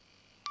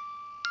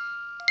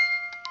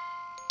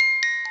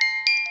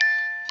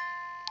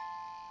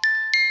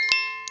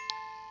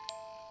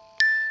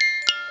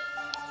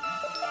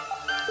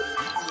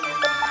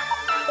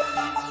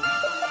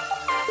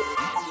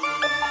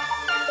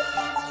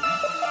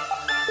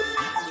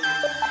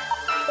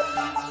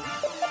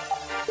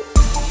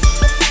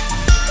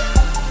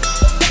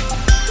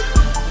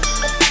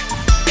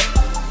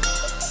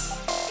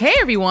Hey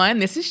everyone,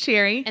 this is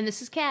Cherry. And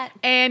this is Kat.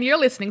 And you're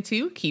listening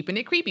to Keeping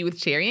It Creepy with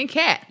Cherry and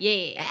Kat.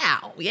 Yeah.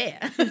 Ow,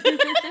 yeah.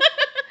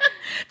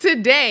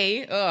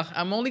 Today,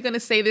 I'm only going to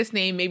say this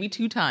name maybe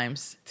 2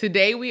 times.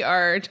 Today we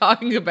are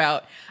talking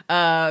about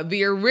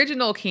the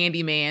original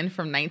Candyman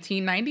from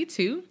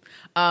 1992.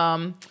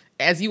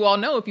 As you all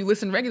know, if you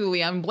listen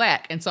regularly, I'm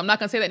black. And so I'm not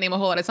going to say that name a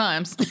whole lot of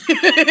times.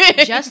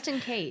 Just in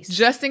case.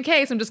 Just in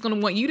case, I'm just going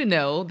to want you to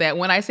know that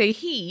when I say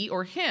he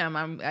or him,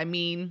 I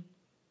mean...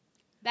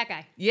 That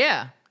guy.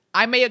 Yeah.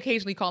 I may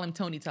occasionally call him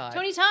Tony Todd.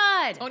 Tony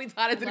Todd. Tony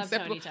Todd is I love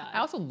acceptable. Tony Todd. I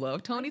also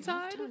love Tony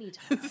Todd. Tony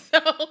Todd. So,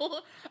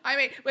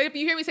 but if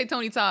you hear me say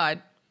Tony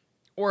Todd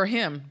or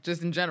him,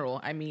 just in general,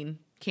 I mean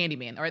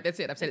Candyman. All right, that's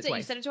it. I've said it twice.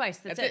 You said it twice.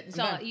 That's it.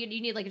 So you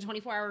need like a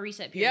 24-hour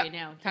reset period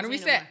now. Time to Can't say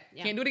reset. no more.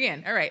 Yeah. Can't do it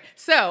again. All right.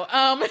 So,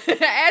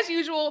 as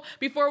usual,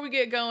 before we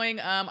get going,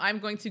 I'm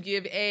going to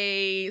give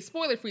a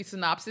spoiler-free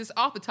synopsis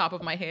off the top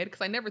of my head because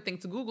I never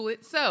think to Google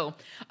it. So,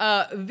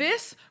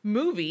 this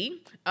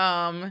movie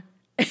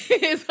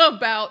is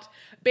about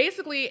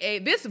basically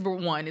this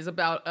one is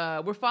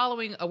about we're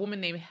following a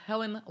woman named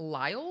Helen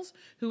Lyles,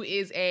 who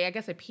is a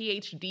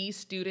PhD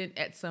student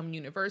at some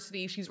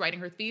university. She's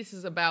writing her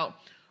thesis about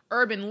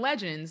urban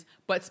legends,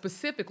 but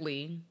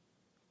specifically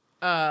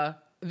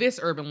this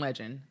urban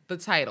legend, the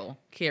title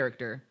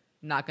character.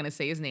 Not going to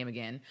say his name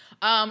again.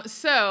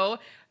 So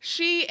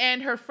she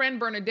and her friend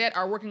Bernadette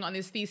are working on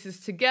this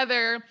thesis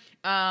together.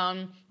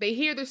 They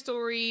hear the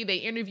story. They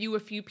interview a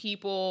few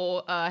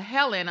people.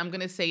 Helen, I'm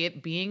going to say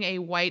it, being a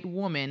white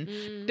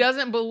woman,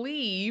 doesn't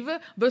believe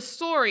the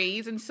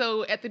stories. And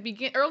so at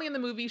the early in the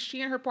movie,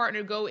 she and her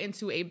partner go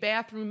into a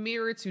bathroom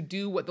mirror to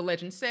do what the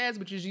legend says,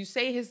 which is you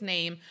say his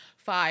name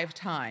 5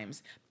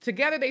 times.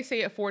 Together they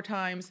say it 4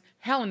 times.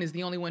 Helen is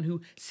the only one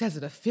who says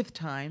it a 5th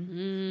time.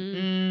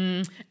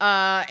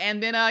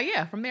 And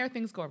then, from there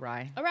things go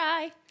awry. All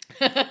right.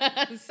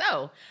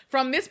 So,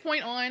 from this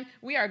point on,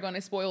 we are going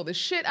to spoil the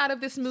shit out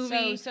of this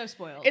movie. So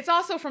spoiled. It's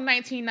also from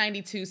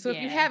 1992, so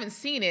if you haven't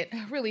seen it,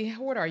 really,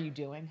 what are you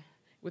doing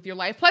with your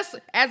life? Plus,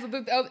 as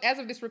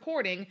of this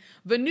recording,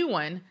 the new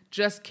one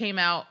just came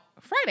out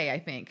Friday, I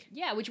think.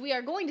 Yeah, which we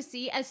are going to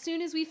see as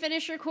soon as we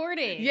finish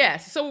recording.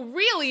 Yes. So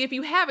really, if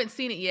you haven't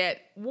seen it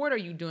yet, what are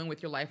you doing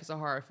with your life as a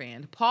horror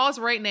fan? Pause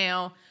right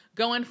now.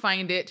 Go and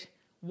find it.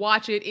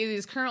 Watch it. It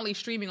is currently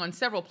streaming on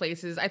several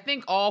places. I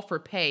think all for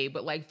pay,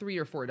 but like $3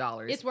 or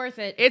 $4. It's worth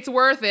it. It's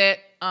worth it.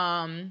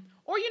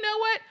 Or you know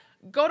what?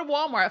 Go to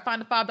Walmart,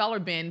 find a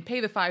 $5 bin, pay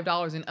the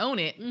 $5 and own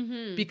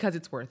it because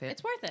it's worth it.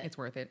 It's worth it. It's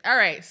worth it. All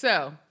right.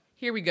 So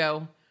here we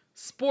go.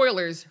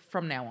 Spoilers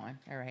from now on.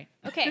 All right.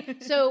 Okay,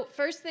 so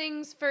first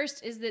things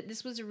first is that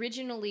this was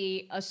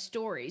originally a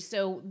story.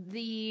 So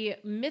the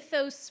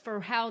mythos for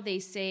how they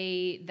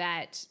say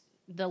that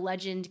the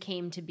legend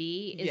came to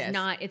be is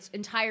not, it's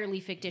entirely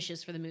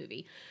fictitious for the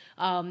movie.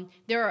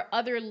 There are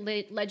other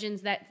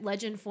legends, that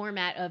legend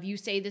format of you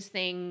say this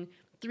thing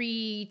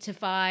 3 to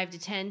 5 to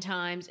 10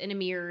 times in a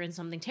mirror and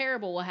something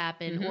terrible will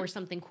happen or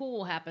something cool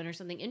will happen or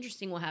something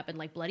interesting will happen,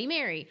 like Bloody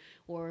Mary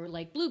or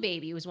like Blue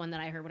Baby was one that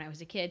I heard when I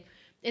was a kid.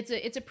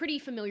 It's a pretty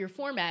familiar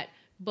format,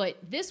 but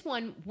this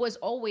one was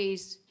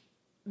always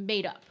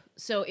made up.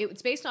 So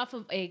it's based off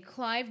of a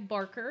Clive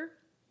Barker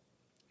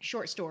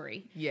short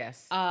story.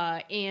 Yes.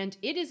 And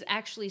it is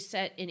actually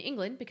set in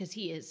England because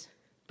he is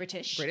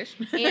British.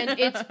 And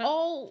it's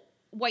all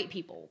white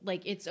people.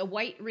 Like it's a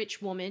white rich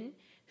woman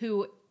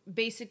who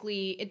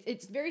basically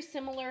it's very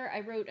similar. I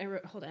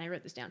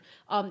wrote this down.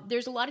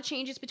 There's a lot of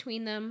changes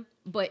between them,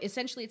 but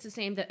essentially it's the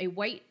same, that a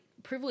white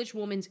privileged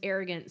woman's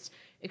arrogance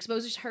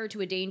exposes her to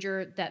a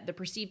danger that the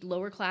perceived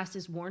lower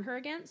classes warn her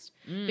against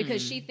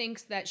because she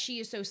thinks that she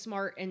is so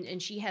smart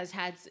and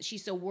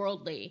she's so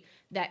worldly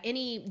that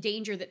any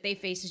danger that they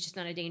face is just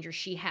not a danger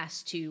she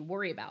has to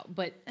worry about.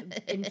 But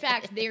in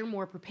fact, they're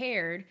more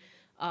prepared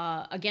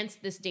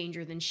against this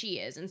danger than she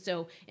is. And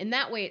so in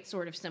that way, it's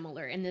sort of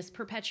similar in this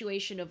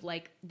perpetuation of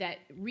like that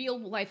real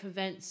life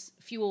events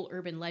fuel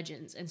urban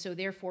legends. And so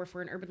therefore,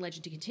 for an urban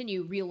legend to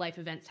continue, real life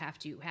events have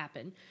to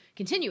happen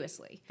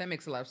continuously. That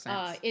makes a lot of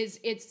sense.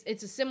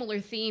 It's a similar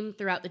theme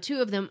throughout the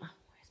two of them.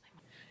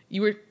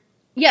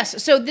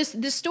 Yes. So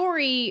this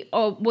story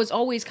was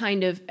always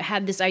kind of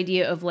had this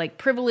idea of like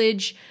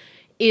privilege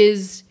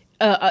is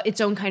its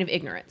own kind of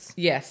ignorance.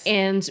 Yes.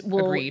 And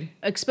will Agreed.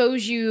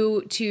 expose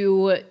you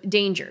to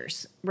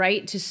dangers,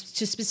 right? To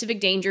specific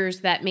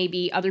dangers that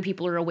maybe other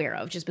people are aware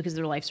of just because of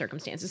their life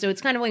circumstances. So it's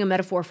kind of like a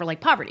metaphor for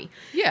like poverty.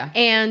 Yeah.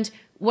 And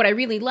what I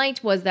really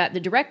liked was that the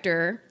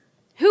director,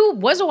 who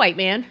was a white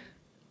man,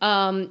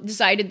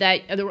 decided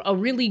that a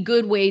really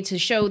good way to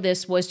show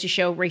this was to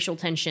show racial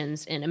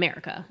tensions in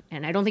America.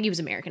 And I don't think he was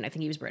American. I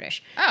think he was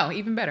British. Oh,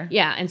 even better.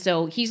 Yeah, and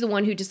so he's the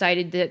one who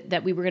decided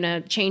that we were going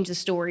to change the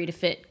story to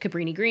fit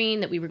Cabrini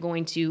Green, that we were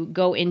going to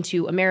go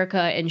into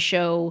America and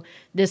show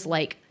this,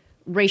 like,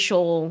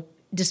 racial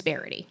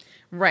disparity.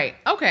 Right.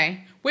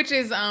 Okay. Which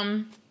is,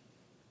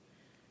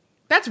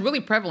 That's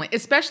really prevalent,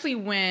 especially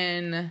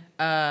when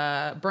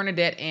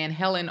Bernadette and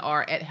Helen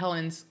are at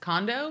Helen's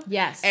condo.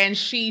 Yes. And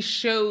she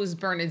shows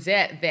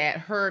Bernadette that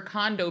her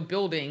condo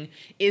building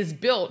is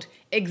built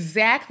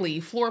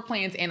exactly, floor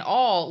plans and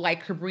all,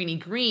 like Cabrini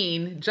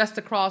Green, just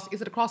across, is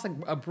it across like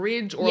a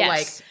bridge or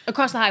like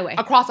across the highway?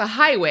 Across a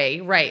highway,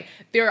 right.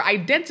 They're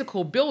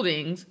identical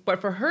buildings, but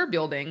for her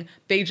building,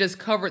 they just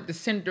covered the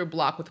cinder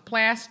block with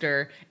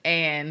plaster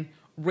and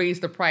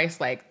raised the price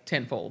like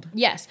tenfold.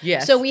 Yes.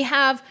 Yes. So we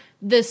have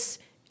this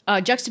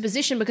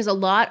juxtaposition because a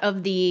lot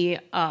of the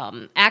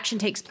action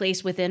takes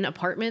place within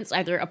apartments,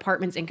 either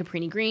apartments in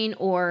Cabrini Green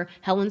or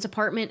Helen's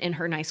apartment in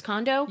her nice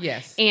condo.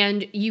 Yes.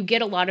 And you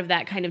get a lot of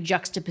that kind of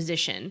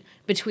juxtaposition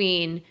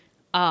between,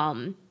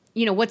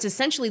 what's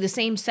essentially the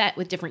same set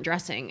with different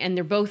dressing, and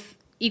they're both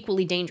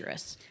equally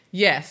dangerous.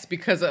 Yes,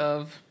 because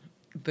of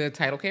the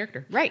title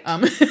character. Right.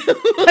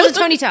 Because of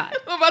Tony Todd.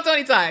 What about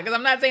Tony Todd? Because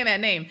I'm not saying that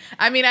name.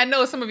 I mean, I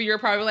know some of you are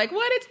probably like,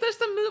 what? It's just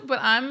a move, but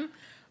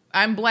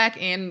I'm Black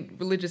and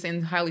religious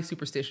and highly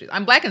superstitious.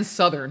 I'm Black and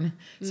Southern,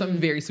 so I'm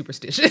very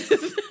superstitious.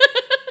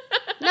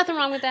 Nothing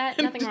wrong with that.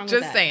 Nothing wrong with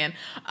Just that. saying.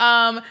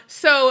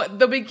 So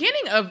the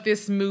beginning of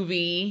this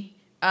movie,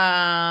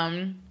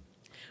 when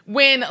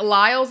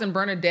Lyles and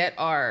Bernadette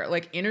are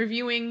like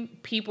interviewing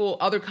people,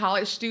 other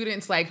college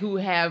students, like who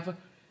have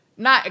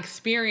not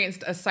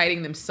experienced a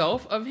sighting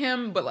themselves of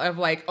him, but of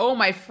like, oh,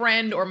 my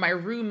friend or my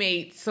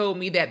roommate told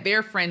me that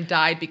their friend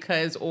died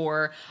because,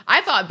 or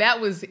I thought that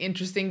was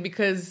interesting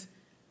because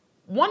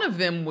one of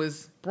them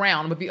was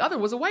brown, but the other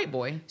was a white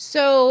boy.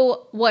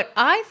 So what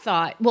I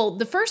thought, well,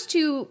 the first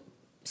two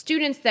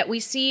students that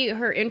we see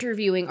her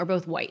interviewing are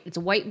both white. It's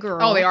a white girl.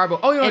 Oh, they are both.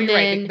 Oh, no, and you're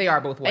then, right. They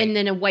are both white. And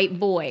then a white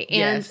boy.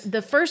 And Yes.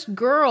 the first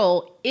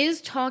girl is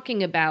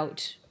talking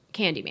about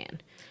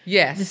Candyman.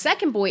 Yes. The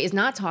second boy is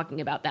not talking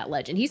about that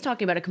legend. He's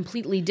talking about a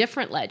completely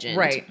different legend.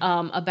 Right.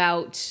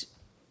 About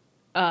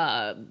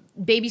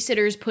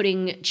babysitters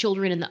putting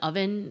children in the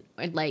oven,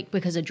 like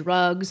because of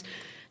drugs.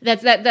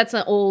 That's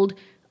an old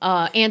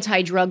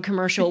anti-drug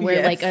commercial where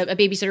Yes. like a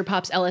babysitter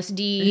pops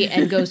LSD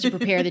and goes to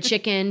prepare the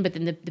chicken, but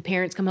then the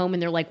parents come home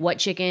and they're like, "What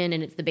chicken?"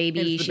 And it's the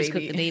baby. It's the She's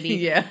baby. cooked the baby.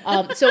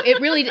 Yeah. So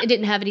it really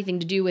didn't have anything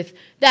to do with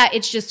that.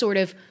 It's just sort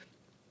of,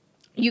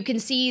 you can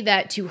see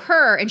that to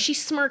her, and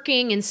she's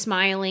smirking and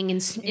smiling and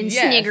Yes.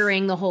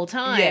 sniggering the whole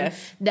time.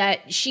 Yes.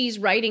 That she's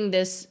writing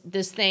this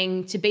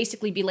thing to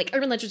basically be like,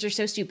 urban legends are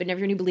so stupid, and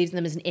everyone who believes in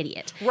them is an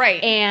idiot.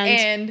 Right.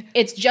 And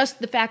it's just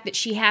the fact that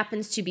she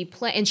happens to be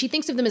and she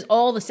thinks of them as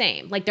all the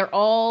same. Like they're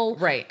all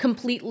Right.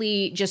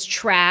 completely just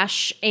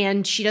trash,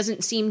 and she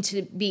doesn't seem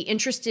to be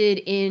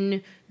interested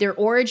in their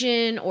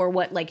origin or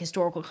what like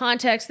historical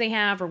context they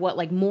have or what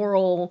like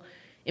moral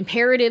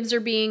imperatives are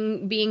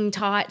being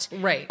taught.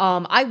 Right.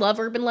 I love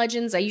urban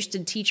legends. I used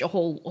to teach a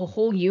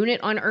whole unit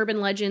on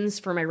urban legends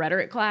for my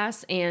rhetoric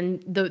class,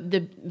 and the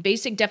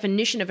basic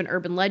definition of an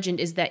urban legend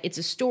is that it's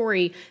a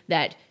story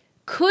that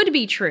could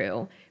be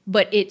true,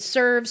 but it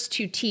serves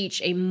to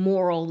teach a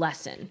moral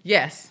lesson.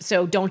 Yes.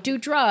 So don't do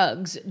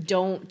drugs.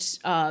 Don't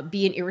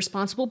be an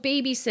irresponsible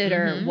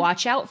babysitter. Mm-hmm.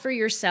 Watch out for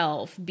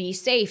yourself. Be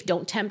safe.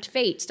 Don't tempt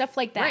fate. Stuff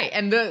like that. Right.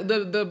 And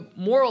the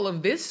moral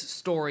of this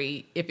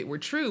story, if it were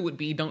true, would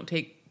be don't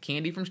take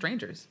candy from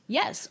strangers.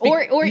 Yes.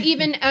 Or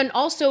even, and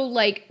also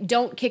like,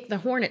 don't kick the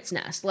hornet's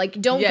nest.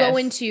 Like, don't Yes. go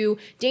into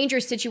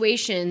dangerous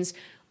situations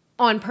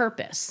on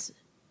purpose.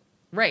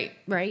 Right.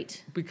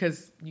 Right?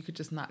 Because you could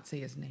just not say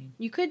his name.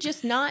 You could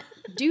just not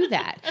do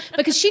that.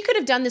 Because she could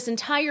have done this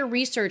entire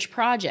research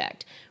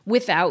project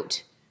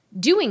without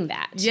doing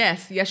that.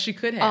 Yes. Yes, she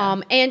could have.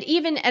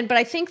 But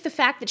I think the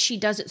fact that she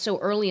does it so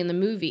early in the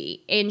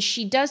movie, and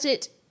she does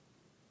it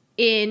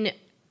in,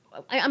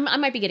 I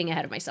might be getting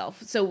ahead of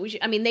myself. So,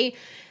 I mean,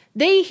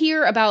 they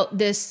hear about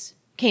this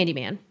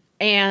Candyman,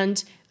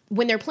 and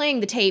when they're playing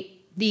the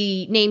tape,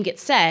 the name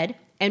gets said,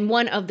 and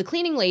one of the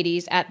cleaning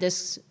ladies at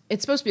this,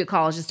 it's supposed to be a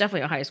college, it's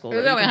definitely a high school.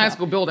 It's only a high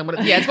school building,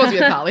 but yeah, it's supposed to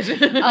be a college.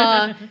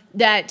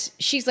 That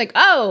she's like,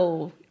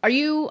 "Oh, I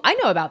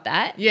know about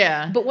that."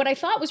 Yeah. But what I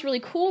thought was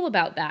really cool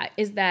about that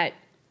is that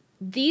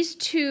these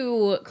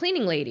two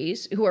cleaning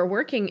ladies who are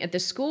working at the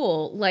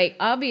school, like,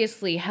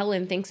 obviously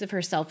Helen thinks of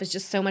herself as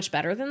just so much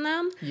better than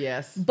them.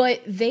 Yes.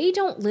 But they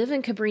don't live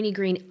in Cabrini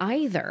Green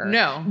either.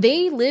 No.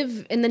 They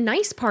live in the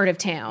nice part of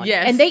town.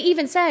 Yes. And they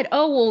even said,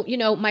 "Oh,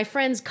 well, my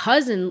friend's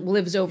cousin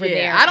lives over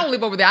there." I don't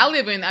live over there. I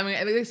live in,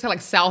 they say like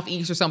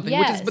southeast or something.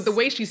 Yes. But the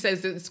way she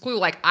says it's clearly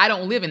like, I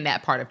don't live in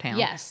that part of town.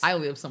 Yes. I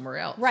live somewhere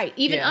else. Right.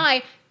 Even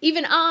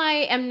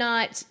I am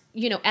not,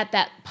 at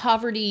that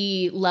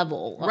poverty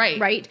level. Right.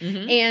 Right.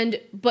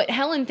 Mm-hmm. But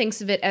Helen thinks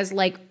of it as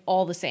like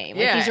all the same.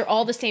 Like, Yeah. these are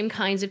all the same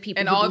kinds of people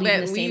And who all believe in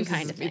that the same leaves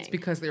kind of thing. it's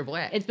because they're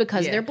black. It's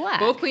because they're black.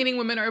 Both cleaning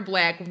women are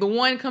black. The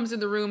one comes in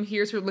the room,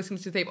 hears her listening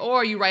to the tape. Oh,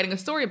 are you writing a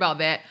story about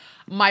that?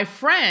 My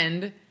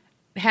friend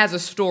has a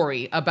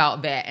story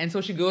about that. And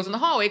so she goes in the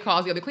hallway,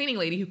 calls the other cleaning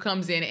lady who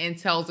comes in and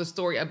tells a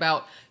story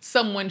about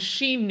someone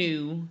she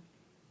knew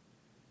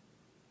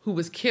who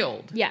was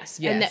killed. Yes.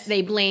 And that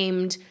they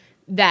blamed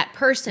that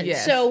person.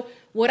 Yes. So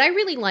what I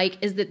really like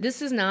is that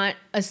this is not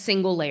a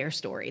single layer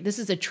story. This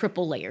is a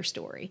triple layer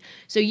story.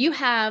 So you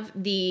have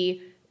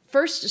the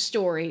first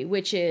story,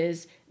 which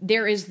is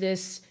there is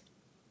this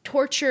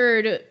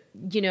tortured,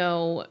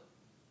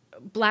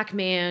 black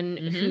man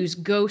whose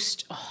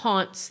ghost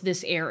haunts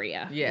this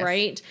area,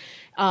 right?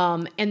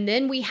 And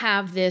then we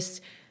have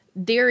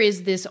there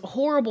is this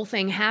horrible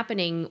thing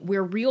happening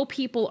where real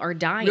people are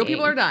dying. Real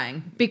people are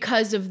dying.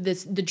 Because of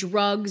the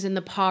drugs and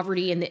the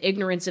poverty and the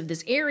ignorance of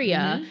this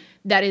area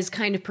that is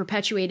kind of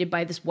perpetuated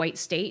by this white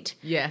state.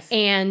 Yes.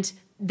 And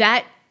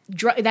that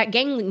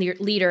gang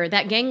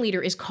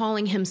leader is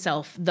calling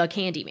himself the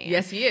Candyman.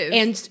 Yes, he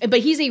is.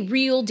 But he's a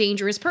real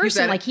dangerous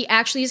person. Like he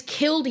actually is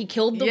killed. He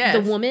killed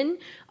the woman,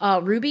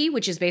 Ruby,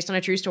 which is based on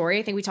a true story.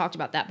 I think we talked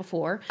about that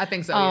before. I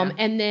think so. Yeah.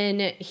 And then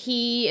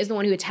he is the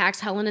one who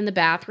attacks Helen in the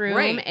bathroom,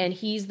 right. And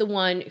he's the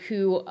one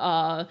who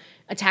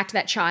attacked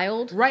that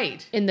child,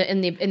 right, in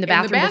the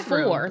bathroom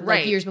before, right,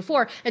 like years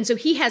before. And so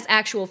he has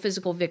actual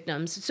physical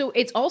victims. So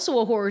it's also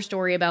a horror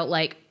story about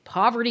like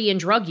poverty and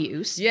drug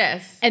use.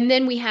 Yes. And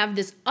then we have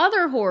this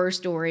other horror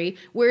story,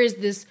 whereas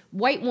this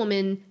white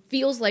woman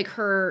feels like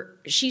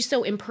she's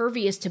so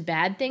impervious to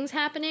bad things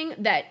happening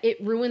that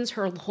it ruins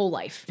her whole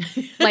life.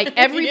 Like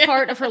every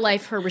part of her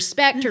life, her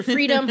respect, her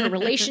freedom, her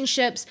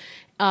relationships,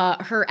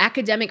 her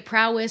academic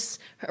prowess,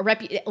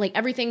 like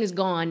everything is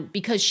gone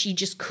because she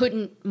just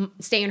couldn't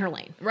stay in her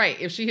lane. Right.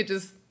 If she had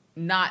just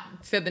not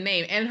said the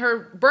name. And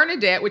her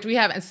Bernadette, which we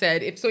haven't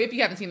said, if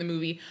you haven't seen the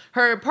movie,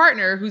 her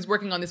partner who's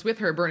working on this with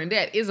her,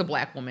 Bernadette, is a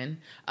black woman,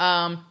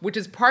 which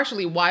is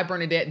partially why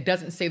Bernadette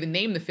doesn't say the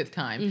name the fifth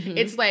time.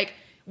 It's like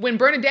when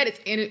Bernadette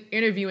is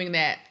interviewing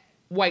that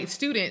white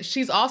student,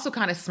 she's also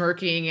kind of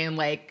smirking and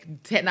like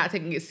not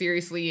taking it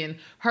seriously, and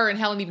her and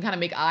Helen even kind of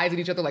make eyes at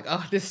each other like,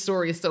 oh, this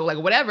story is so like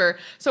whatever.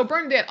 So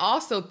Bernadette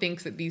also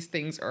thinks that these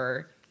things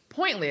are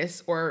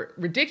pointless or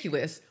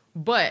ridiculous,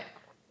 but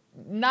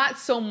not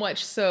so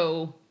much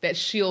so that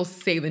she'll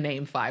say the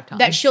name 5 times.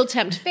 That she'll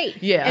tempt fate.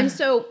 Yeah.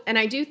 And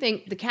I do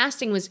think the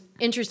casting was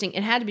interesting.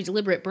 It had to be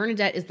deliberate.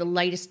 Bernadette is the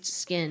lightest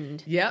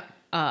skinned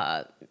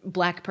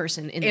black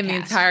person in the cast. The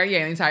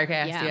entire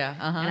cast. Yeah.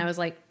 And I was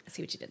like, I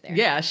see what you did there.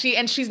 Yeah,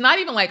 she's not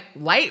even like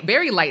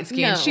very light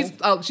skinned.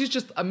 No.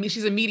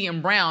 She's a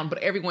medium brown, but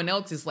everyone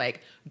else is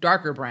like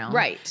darker brown.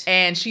 Right.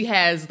 And she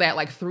has that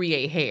like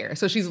 3A hair.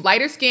 So she's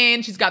lighter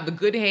skinned, she's got the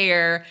good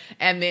hair,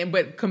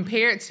 but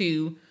compared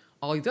to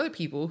all these other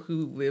people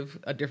who live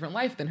a different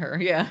life than her.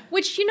 Yeah.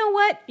 Which, you know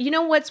what? You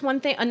know what's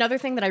another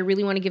thing that I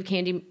really want to give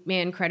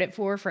Candyman credit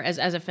for as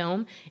a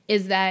film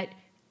is that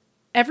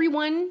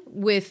everyone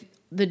with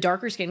the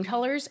darker skin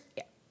colors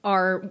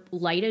are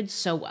lighted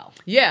so well.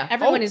 Yeah.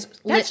 Everyone is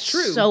lit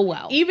so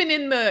well. Even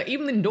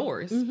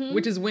indoors,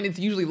 which is when it's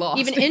usually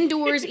lost. Even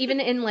indoors, even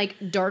in like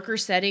darker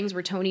settings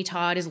where Tony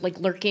Todd is like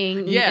lurking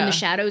in the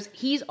shadows,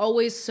 he's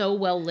always so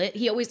well lit.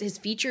 His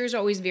features are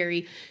always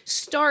very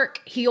stark.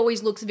 He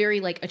always looks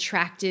very like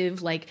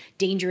attractive, like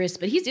dangerous,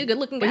 but he's a good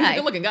looking guy. He's a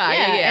good looking guy.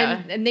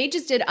 Yeah. And they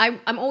just did I'm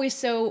always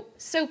so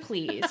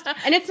pleased.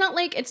 And it's not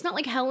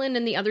like Helen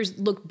and the others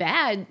look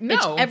bad.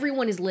 No.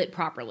 Everyone is lit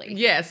properly.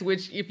 Yes,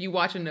 which if you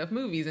watch enough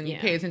movies and you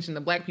pay attention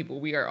to black people,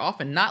 we are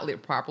often not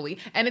lit properly.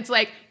 And it's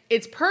like,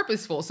 it's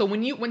purposeful. So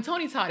when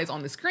Tony Todd is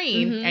on the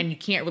screen and you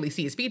can't really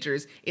see his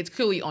features, it's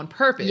clearly on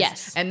purpose.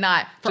 Yes. And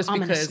not just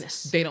ominousness.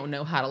 because they don't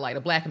know how to light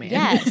a black man.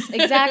 Yes,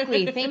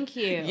 exactly. Thank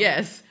you.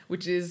 Yes,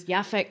 which is...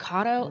 Yaphet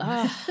Kotto.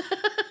 Oh,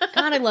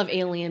 God, I love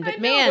Alien. But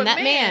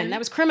that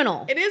was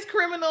criminal. It is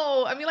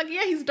criminal. I mean, like,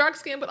 yeah, he's dark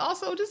skinned, but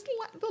also just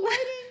the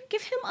lighting.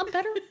 Give him a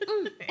better...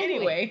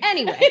 Anyway.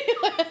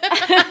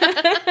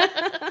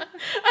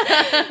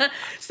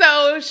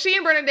 So she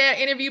and Bernadette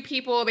interview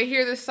people. They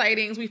hear the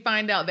sightings. We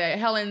find out that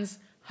Helen's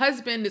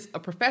husband is a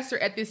professor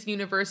at this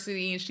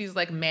university, and she's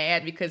like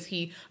mad because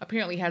he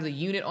apparently has a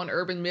unit on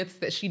urban myths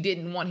that she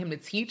didn't want him to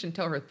teach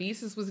until her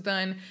thesis was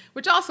done,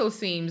 which also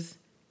seems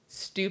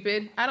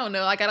stupid. I don't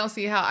know. Like, I don't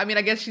see how. I mean,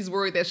 I guess she's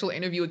worried that she'll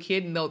interview a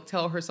kid and they'll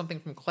tell her something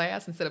from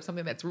class instead of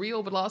something that's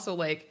real, but also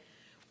like,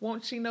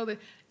 won't she know that?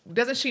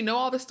 Doesn't she know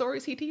all the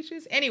stories he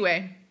teaches?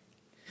 Anyway,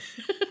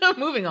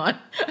 moving on.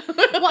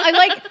 Well,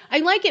 I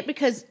like it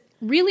because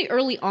really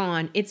early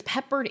on, it's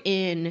peppered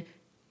in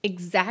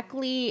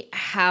exactly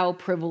how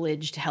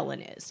privileged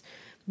Helen is.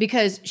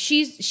 Because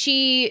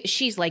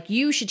she's like,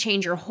 you should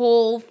change your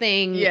whole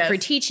thing for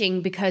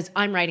teaching because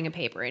I'm writing a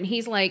paper. And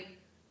he's like,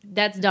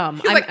 that's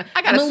dumb.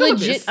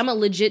 I'm a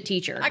legit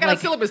teacher. I got a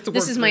syllabus to work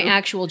This is my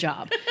actual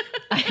job.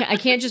 I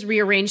can't just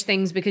rearrange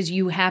things because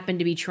you happen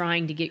to be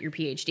trying to get your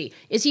PhD.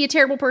 Is he a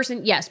terrible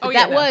person? Yes,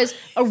 but was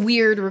a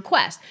weird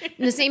request.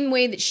 In the same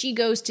way that she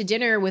goes to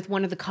dinner with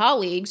one of the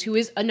colleagues who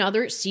is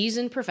another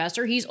seasoned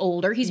professor. He's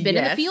older. He's been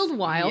in the field a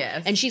while.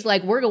 Yes. And she's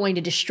like, we're going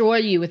to destroy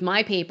you with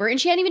my paper.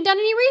 And she hadn't even done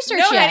any research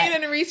yet. Hadn't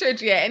done any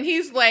research yet. And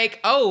he's like,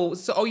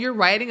 you're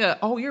writing a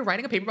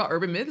paper about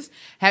urban myths?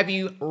 Have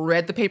you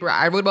read the paper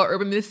I wrote about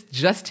urban myths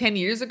just 10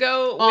 years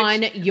ago?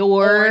 On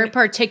your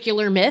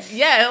particular myth?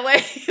 Yeah,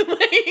 like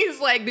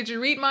he's like, did you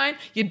read mine?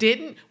 You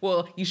didn't?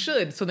 Well, you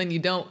should, so then you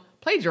don't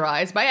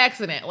plagiarized by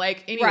accident.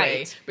 Like, anyway.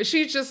 Right. But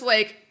she's just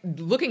like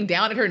looking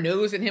down at her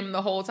nose at him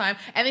the whole time.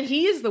 And then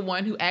he is the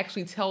one who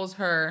actually tells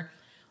her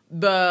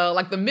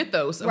the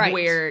mythos of Right.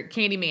 where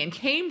Candyman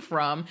came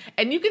from.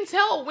 And you can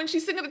tell when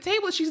she's sitting at the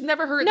table, she's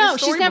never heard No,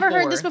 this story she's never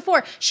before. heard this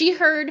before. She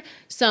heard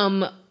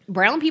some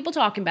brown people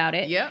talking about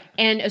it Yep.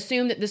 and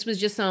assumed that this was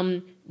just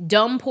some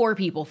dumb poor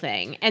people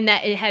thing and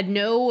that it had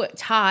no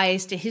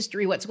ties to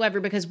history whatsoever,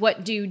 because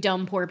what do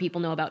dumb poor people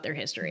know about their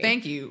history?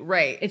 Thank you.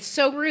 Right. It's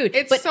so rude.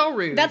 It's But so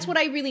rude. That's what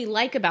I really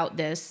like about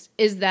this,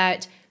 is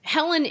that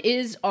Helen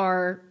is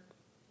our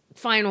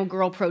final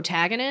girl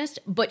protagonist,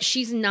 but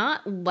she's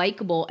not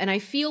likable. And I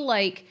feel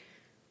like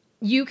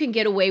you can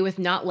get away with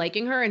not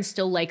liking her and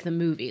still like the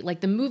movie. Like,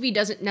 the movie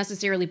doesn't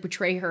necessarily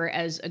portray her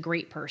as a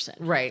great person.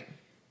 Right.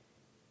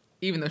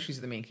 Even though she's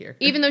the main character.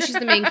 Even though she's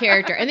the main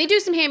character. And they do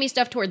some hammy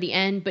stuff toward the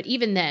end, but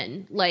even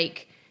then,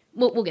 like,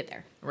 we'll get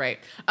there. Right.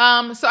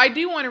 So I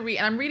do want to read,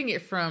 and I'm reading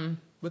it from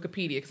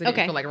Wikipedia because I didn't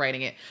Okay. feel like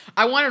writing it.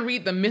 I want to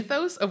read the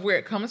mythos of where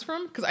it comes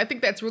from because I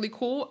think that's really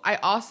cool. I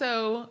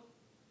also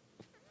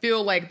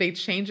feel like they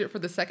change it for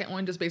the second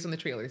one just based on the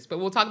trailers, but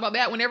we'll talk about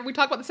that whenever we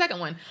talk about the second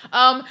one.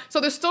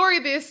 So the story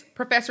this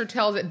professor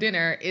tells at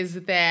dinner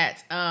is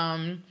that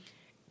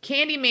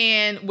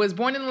Candyman was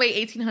born in the late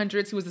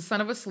 1800s. He was the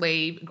son of a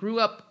slave, grew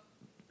up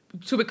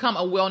to become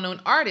a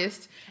well-known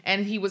artist,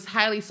 and he was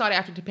highly sought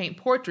after to paint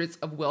portraits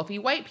of wealthy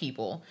white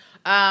people.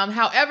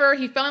 However,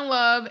 he fell in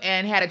love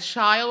and had a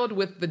child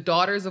with the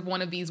daughters of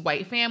one of these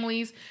white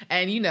families,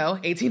 and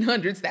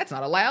 1800s, that's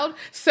not allowed.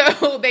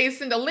 So they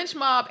send a lynch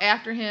mob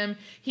after him.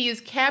 He is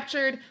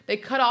captured. They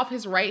cut off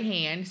his right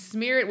hand,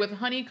 smear it with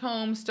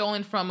honeycomb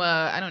stolen from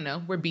I don't know,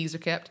 where bees are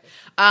kept.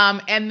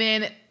 And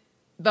then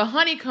the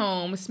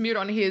honeycomb smeared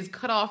on his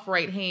cut off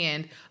right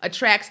hand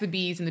attracts the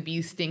bees, and the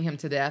bees sting him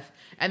to death.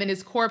 And then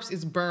his corpse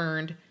is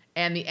burned,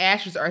 and the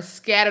ashes are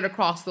scattered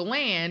across the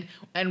land,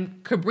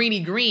 and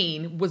Cabrini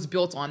Green was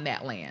built on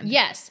that land.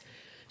 Yes.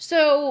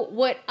 So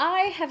what I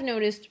have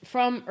noticed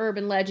from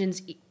urban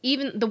legends,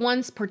 even the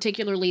ones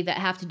particularly that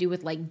have to do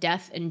with like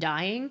death and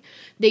dying,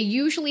 they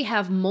usually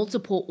have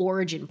multiple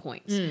origin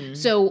points.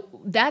 So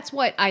that's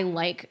what I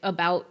like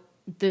about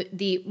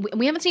the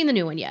we haven't seen the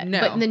new one yet.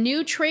 No. But in the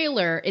new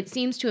trailer, it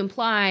seems to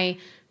imply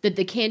that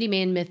the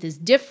Candyman myth is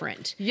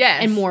different.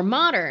 Yes. And more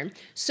modern.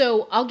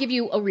 So I'll give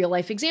you a real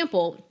life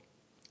example.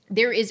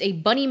 There is a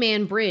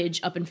Bunnyman Bridge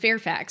up in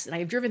Fairfax, and I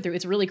have driven through.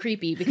 It's really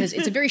creepy because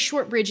it's a very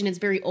short bridge and it's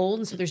very old,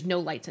 and so there's no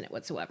lights in it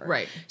whatsoever.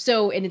 Right.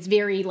 So, and it's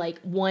very like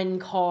one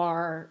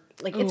car,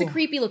 like it's a Ooh,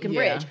 creepy looking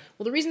yeah. bridge.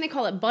 Well, the reason they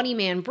call it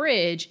Bunnyman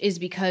Bridge is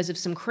because of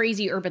some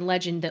crazy urban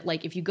legend that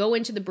like if you go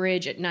into the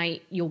bridge at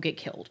night, you'll get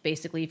killed.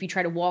 Basically, if you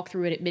try to walk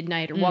through it at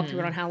midnight or walk through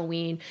it on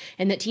Halloween,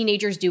 and that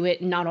teenagers do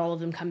it and not all of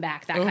them come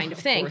back, that kind of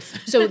thing. course.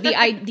 So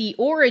the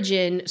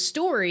origin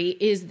story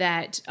is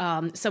that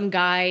some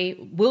guy,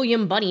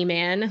 William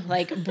Bunnyman,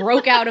 like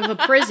broke out of a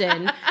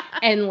prison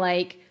and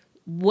like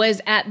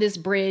was at this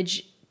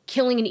bridge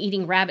killing and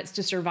eating rabbits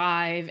to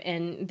survive,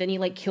 and then he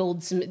like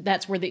killed some.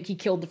 That's where he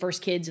killed the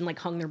first kids and like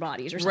hung their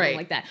bodies or something Right.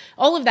 like that.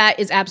 All of that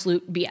is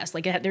absolute BS.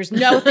 Like there's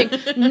nothing,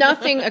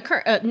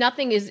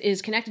 nothing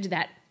is connected to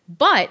that.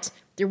 But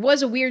there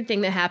was a weird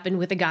thing that happened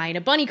with a guy in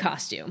a bunny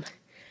costume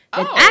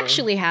that Oh.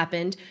 actually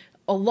happened.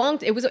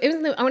 It was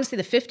in the, I want to say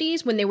the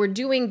 50s when they were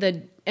doing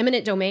the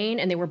eminent domain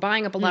and they were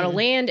buying up a lot of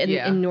land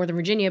Yeah. in Northern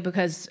Virginia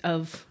because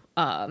of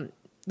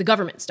the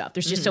government stuff.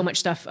 There's just so much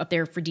stuff up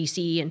there for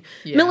DC and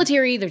Yeah.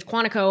 military. There's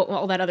Quantico,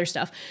 all that other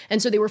stuff.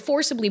 And so they were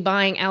forcibly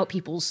buying out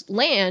people's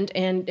land,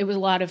 and it was a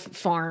lot of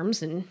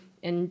farms,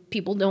 and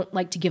people don't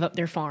like to give up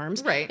their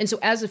farms. Right. And so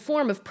as a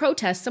form of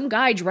protest, some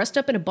guy dressed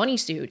up in a bunny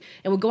suit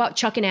and would go out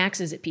chucking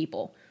axes at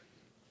people.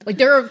 Like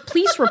there are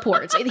police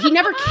reports. He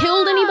never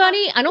killed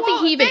anybody. I don't think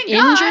Well, he even thank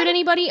God. injured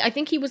anybody. I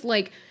think he was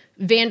like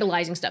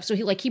vandalizing stuff. So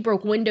he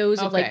broke windows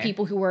of like Okay.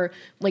 people who were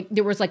like,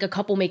 there was like a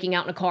couple making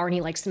out in a car and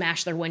he like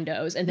smashed their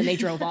windows and then they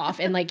drove off,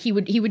 and like he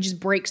would just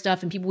break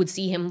stuff and people would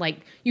see him, like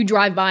you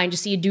drive by and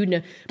just see a dude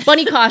in a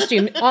bunny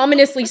costume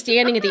ominously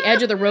standing at the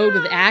edge of the road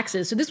with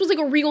axes. So this was like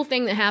a real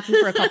thing that happened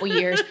for a couple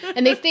years,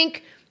 and they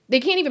think they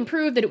can't even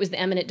prove that it was the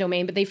eminent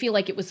domain, but they feel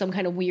like it was some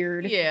kind of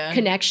weird Yeah.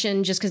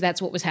 connection just because that's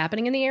what was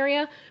happening in the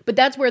area. But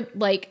that's where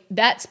like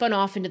that spun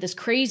off into this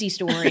crazy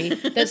story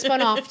that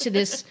spun off to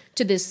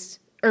this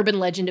urban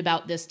legend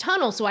about this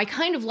tunnel. So I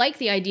kind of like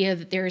the idea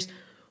that there's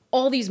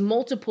all these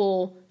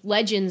multiple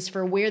legends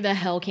for where the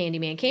hell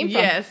Candyman came from.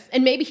 Yes.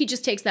 And maybe he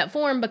just takes that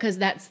form because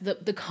that's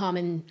the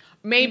common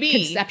Maybe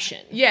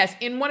conception. Yes,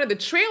 in one of the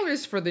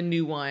trailers for the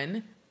new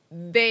one,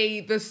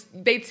 they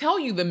tell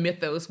you the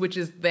mythos, which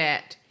is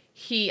that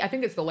I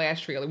think it's the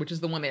last trailer, which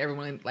is the one that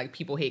everyone, like,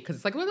 people hate because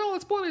it's like, look at all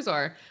the spoilers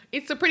are.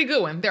 It's a pretty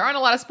good one. There aren't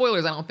a lot of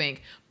spoilers, I don't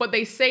think. But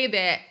they say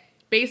that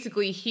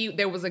basically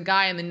there was a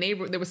guy in the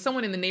neighborhood, there was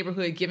someone in the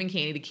neighborhood giving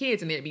candy to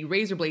kids, and there'd be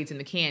razor blades in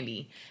the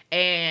candy.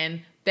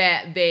 And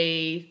that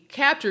they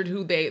captured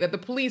that the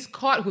police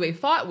caught who they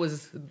thought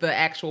was the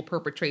actual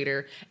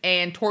perpetrator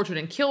and tortured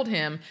and killed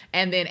him.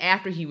 And then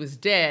after he was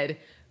dead,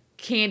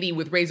 candy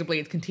with razor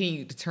blades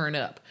continued to turn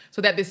up.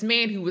 So that this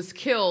man who was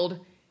killed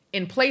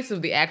in place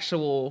of the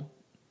actual,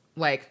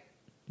 like,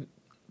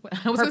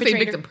 I was going to say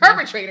victim, Yeah.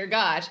 perpetrator,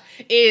 gosh,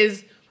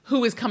 is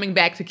who is coming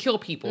back to kill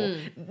people.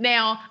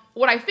 Now,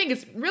 what I think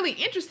is really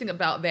interesting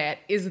about that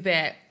is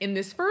that in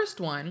this first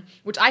one,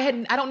 which I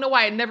don't know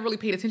why I never really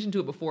paid attention to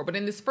it before, but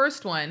in this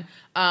first one,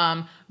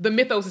 the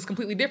mythos is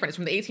completely different. It's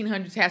from the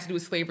 1800s, has to do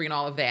with slavery and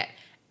all of that.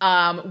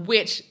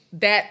 Which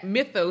that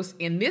mythos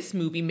in this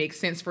movie makes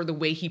sense for the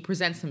way he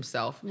presents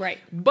himself. Right.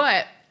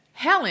 But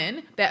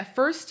Helen, that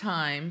first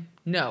time,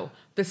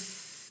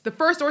 the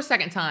first or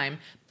second time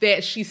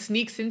that she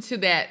sneaks into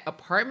that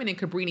apartment in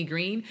Cabrini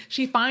Green,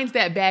 she finds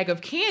that bag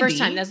of candy. First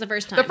time, that's the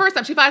first time. The first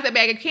time she finds that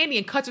bag of candy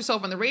and cuts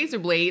herself on the razor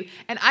blade.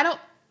 And I don't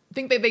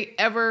think that they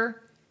ever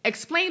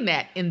explain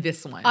that in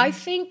this one. I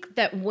think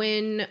that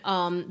when,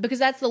 because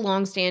that's the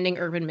long-standing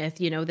urban myth,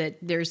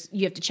 that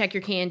you have to check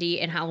your candy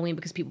in Halloween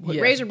because people put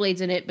razor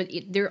blades in it, but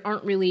there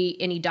aren't really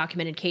any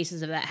documented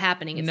cases of that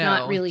happening. It's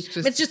not really,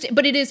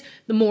 but it is,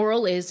 the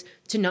moral is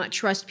to not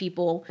trust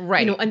people,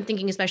 right? I'm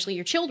thinking especially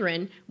your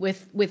children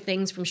with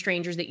things from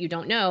strangers that you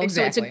don't know.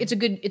 Exactly. So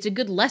it's a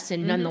good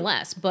lesson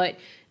nonetheless, but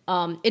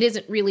it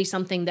isn't really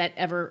something that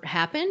ever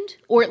happened,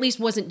 or at least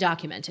wasn't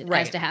documented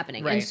as to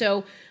happening. Right. And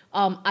so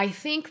I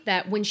think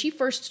that when she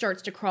first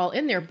starts to crawl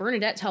in there,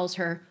 Bernadette tells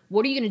her,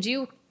 what are you going to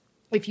do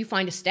if you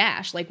find a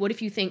stash? Like, what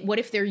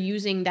if they're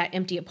using that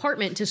empty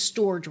apartment to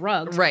store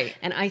drugs? Right.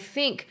 And I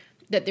think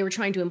that they were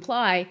trying to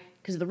imply,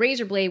 because of the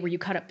razor blade where you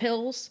cut up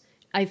pills,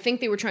 I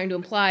think they were trying to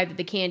imply that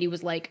the candy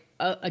was like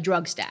a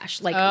drug stash.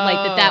 Like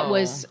that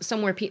was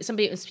somewhere,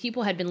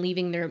 people had been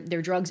leaving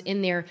their drugs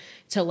in there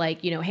to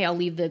hey, I'll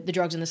leave the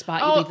drugs in the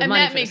spot. You leave the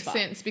money and that for makes the spot.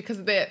 sense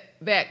because that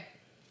the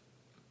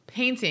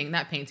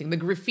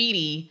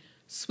graffiti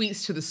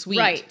Sweets to the Sweet.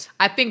 Right.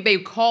 I think they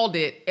called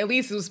it, at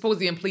least it was supposed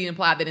to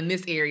imply that in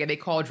this area they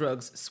call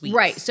drugs sweets.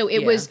 Right. So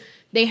it was,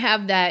 they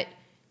have that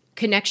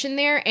connection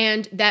there,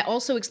 and that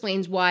also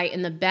explains why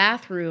in the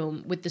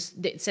bathroom with this,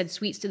 it said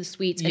Sweets to the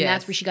Sweets, and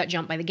that's where she got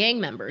jumped by the gang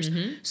members.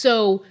 Mm-hmm.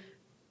 So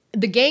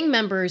the gang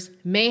members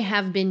may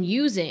have been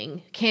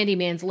using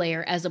Candyman's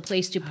lair as a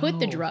place to put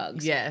the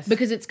drugs. Yes.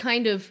 Because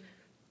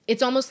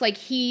it's almost like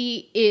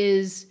he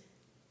is,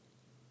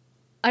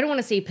 I don't want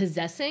to say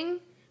possessing,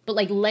 but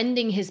like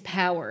lending his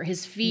power,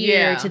 his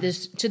fear to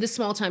this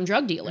small time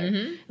drug dealer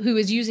who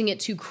is using it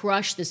to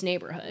crush this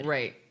neighborhood.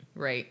 Right.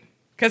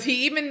 Because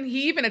he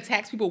even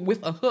attacks people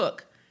with a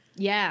hook.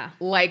 Yeah.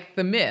 Like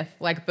the myth,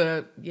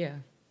 because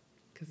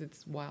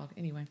it's wild.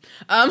 Anyway.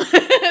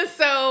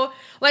 So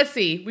let's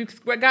see.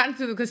 We've gotten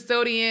to the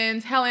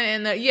custodians,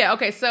 Helen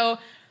and so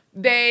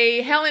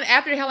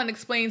after Helen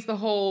explains the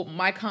whole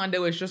my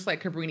condo is just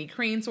like Cabrini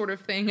Green sort of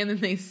thing, and then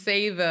they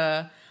say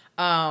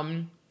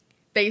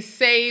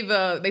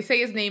they say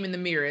his name in the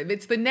mirror.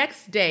 It's the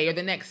next day or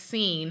the next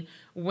scene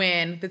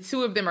when the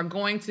two of them are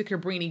going to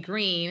Cabrini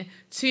Green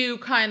to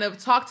kind of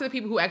talk to the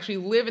people who actually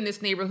live in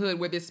this neighborhood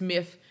where this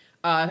myth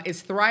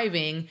is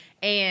thriving.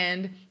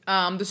 And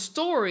the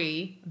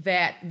story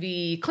that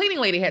the cleaning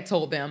lady had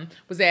told them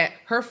was that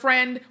her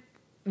friend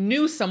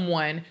knew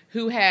someone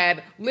who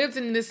had lived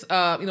in this,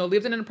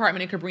 lived in an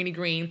apartment in Cabrini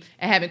Green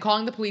and had been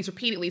calling the police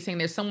repeatedly saying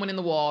there's someone in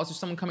the walls or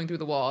someone coming through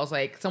the walls,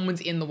 like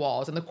someone's in the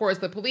walls. And of course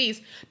the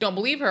police don't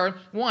believe her.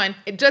 One,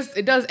 it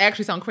does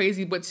actually sound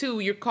crazy, but two,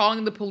 you're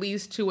calling the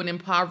police to an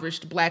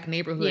impoverished black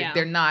neighborhood.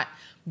 Yeah.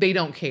 They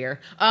don't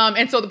care.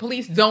 And so the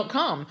police don't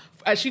come.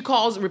 She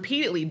calls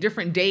repeatedly,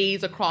 different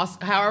days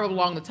across however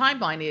long the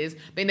timeline is.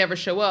 They never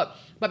show up.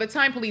 By the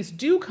time police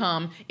do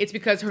come, it's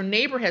because her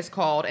neighbor has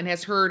called and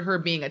has heard her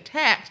being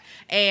attacked.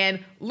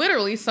 And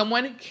literally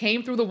someone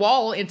came through the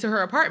wall into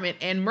her apartment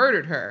and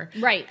murdered her.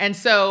 Right. And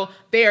so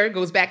there it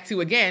goes back to,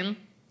 again,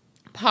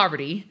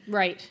 poverty.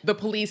 Right. If the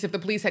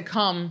police had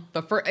come,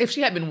 if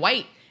she had been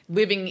white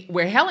living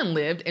where Helen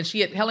lived and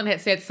Helen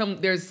had said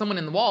there's someone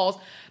in the walls,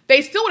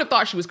 they still would have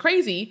thought she was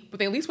crazy, but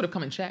they at least would have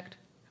come and checked.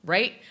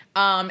 Right?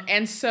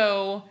 And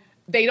so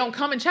they don't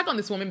come and check on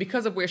this woman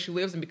because of where she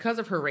lives and because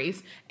of her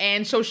race.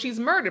 And so she's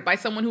murdered by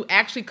someone who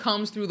actually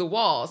comes through the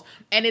walls.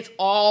 And it's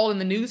all in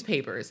the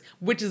newspapers,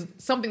 which is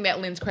something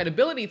that lends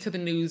credibility to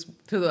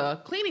the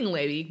cleaning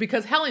lady,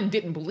 because Helen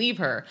didn't believe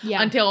her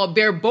until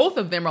both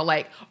of them are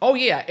like, oh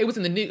yeah, it was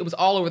in the news. It was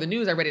all over the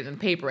news. I read it in the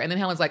paper. And then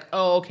Helen's like,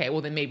 oh, okay,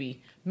 well then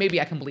maybe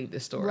I can believe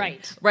this story.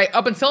 Right.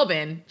 Up until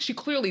then, she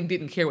clearly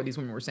didn't care what these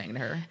women were saying to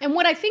her. And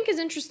what I think is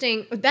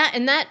interesting,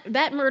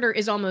 that murder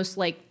is almost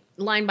like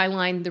line by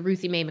line the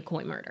Ruthie Mae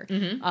McCoy murder,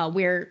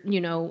 where,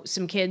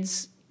 some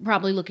kids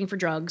probably looking for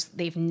drugs.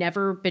 They've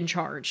never been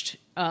charged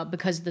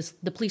because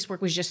the police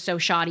work was just so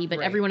shoddy, but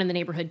everyone in the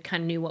neighborhood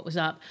kind of knew what was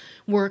up.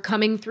 Were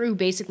coming through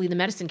basically the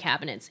medicine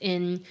cabinets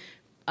in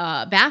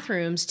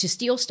bathrooms to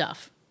steal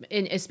stuff.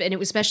 And it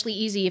was especially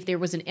easy if there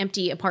was an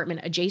empty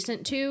apartment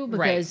adjacent to,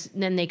 because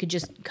then they could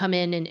just come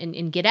in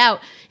and get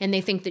out. And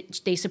they think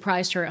that they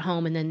surprised her at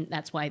home, and then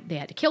that's why they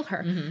had to kill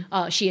her.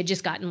 Mm-hmm. She had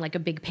just gotten like a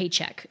big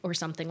paycheck or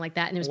something like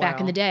that, and it was back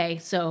in the day.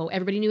 So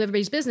everybody knew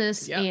everybody's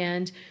business,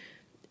 and,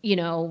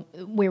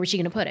 where was she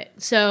going to put it?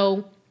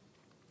 So,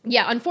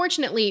 yeah,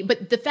 unfortunately,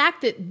 but the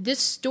fact that this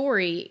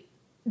story,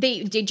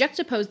 they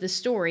juxtapose this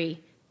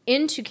story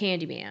into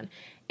Candyman.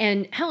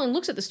 And Helen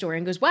looks at the story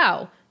and goes,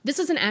 wow, this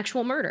is an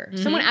actual murder.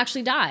 Someone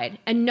actually died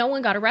and no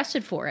one got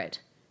arrested for it.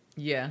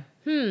 Yeah.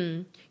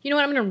 You know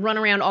what? I'm going to run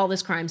around all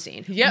this crime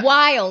scene. Yep.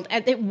 Wild.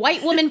 At the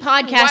white woman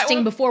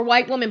podcasting before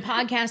white woman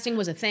podcasting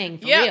was a thing.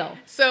 For real.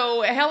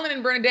 So Helen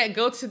and Bernadette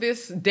go to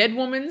this dead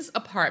woman's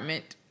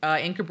apartment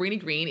in Cabrini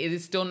Green. It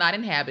is still not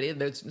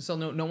inhabited. So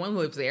no one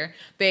lives there.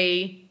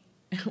 They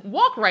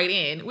walk right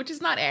in, which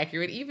is not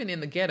accurate. Even in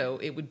the ghetto,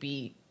 it would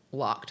be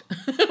locked.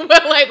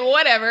 But like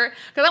whatever,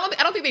 because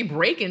I don't think they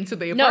break into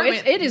the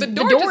apartment. No, it is the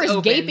door is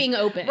gaping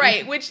open,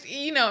 right? Which,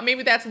 you know,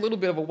 maybe that's a little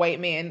bit of a white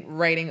man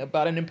writing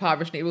about an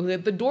impoverished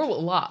neighborhood. The door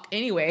will lock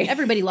anyway.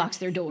 Everybody locks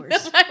their doors.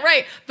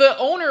 Right. The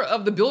owner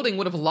of the building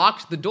would have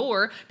locked the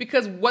door,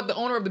 because what the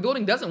owner of the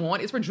building doesn't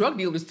want is for drug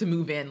dealers to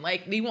move in.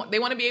 Like they want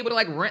to be able to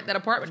like rent that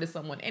apartment to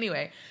someone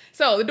anyway.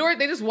 So the door,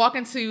 they just walk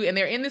into, and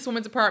they're in this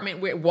woman's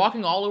apartment. We're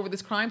walking all over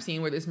this crime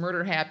scene where this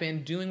murder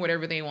happened, doing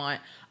whatever they want.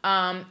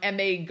 And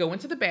they go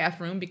into the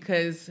bathroom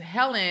because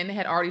Helen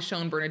had already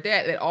shown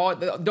Bernadette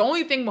that the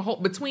only thing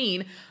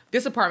between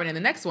this apartment and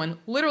the next one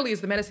literally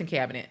is the medicine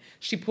cabinet.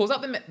 She pulls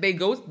out the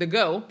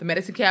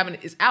medicine cabinet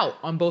is out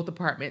on both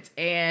apartments.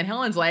 And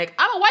Helen's like,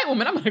 I'm a white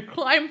woman, I'm going to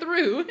climb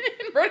through.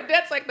 And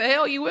Bernadette's like, the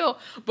hell you will.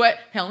 But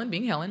Helen,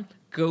 being Helen,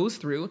 goes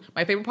through.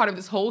 My favorite part of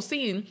this whole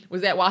scene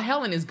was that while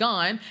Helen is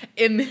gone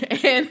and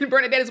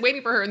Bernadette is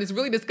waiting for her in this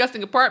really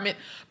disgusting apartment,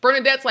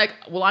 Bernadette's like,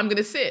 well, I'm going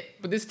to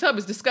sit, but this tub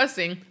is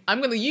disgusting. I'm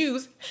going to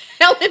use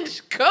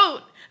Helen's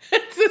coat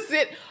to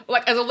sit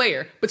like as a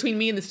layer between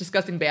me and this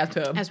disgusting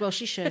bathtub. As well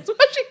she should.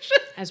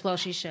 As well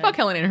she should. Fuck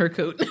Helen in her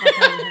coat.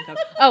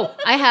 Oh,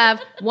 I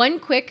have one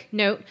quick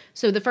note.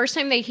 So the first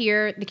time they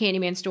hear the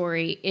Candyman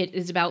story, it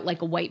is about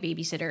like a white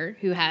babysitter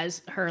who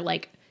has her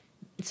like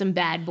some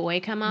bad boy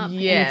come up.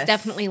 Yes. And it's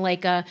definitely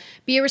like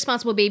be a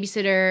responsible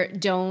babysitter,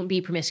 don't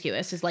be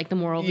promiscuous is like the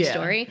moral of the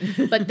story.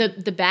 But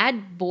the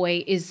bad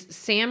boy is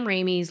Sam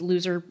Raimi's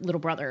loser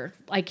little brother.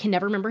 I can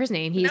never remember his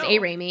name. He's A.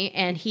 Raimi,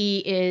 and he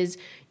is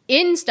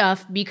in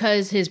stuff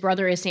because his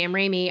brother is Sam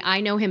Raimi.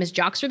 I know him as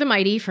Joxer the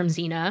Mighty from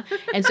Xena.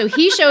 And so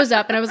he shows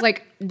up and I was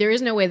like, there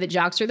is no way that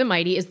Joxer the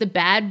Mighty is the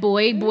bad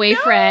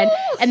boyfriend.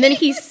 No! And then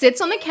he sits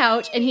on the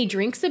couch and he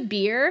drinks a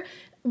beer.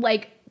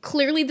 Like,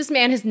 clearly this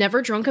man has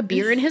never drunk a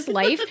beer in his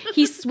life.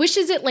 He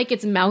swishes it like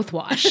it's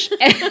mouthwash.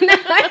 And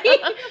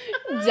I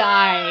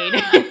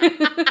died.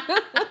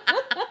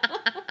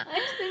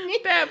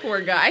 That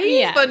poor guy.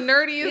 He's the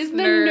nerdiest He's the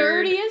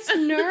nerdiest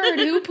nerd.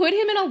 Who put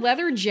him in a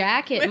leather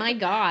jacket? My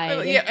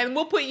God. Yeah, and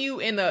we'll put you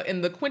in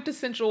the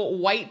quintessential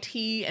white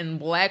tee and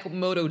black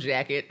moto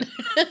jacket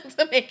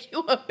to make you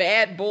a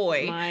bad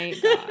boy. My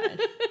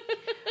God.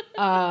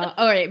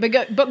 All right,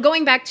 but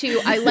going back to,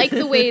 I like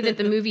the way that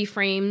the movie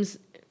frames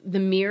the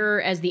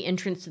mirror as the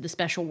entrance to the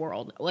special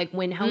world. Like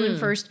when Helen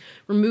first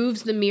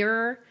removes the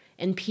mirror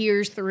and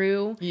peers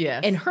through.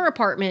 Yes. In her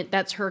apartment,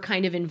 that's her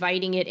kind of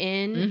inviting it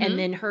in. Mm-hmm. And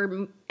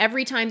then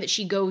every time that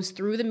she goes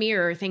through the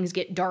mirror, things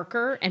get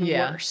darker and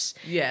worse.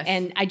 Yes.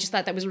 And I just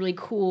thought that was a really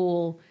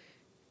cool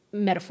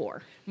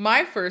metaphor.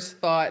 My first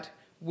thought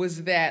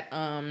was that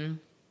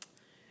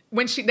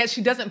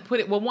she doesn't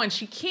put it, well, one,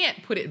 she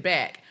can't put it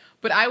back.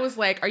 But I was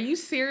like, are you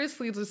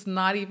seriously just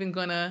not even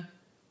gonna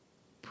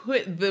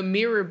put the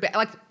mirror back?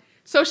 Like,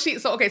 so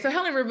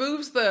Helen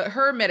removes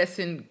her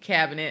medicine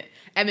cabinet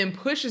and then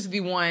pushes the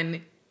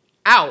one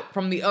out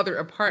from the other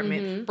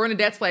apartment. Mm-hmm.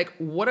 Bernadette's like,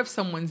 what if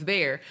someone's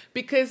there?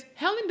 Because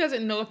Helen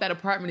doesn't know if that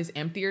apartment is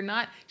empty or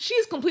not. She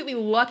is completely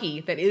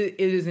lucky that it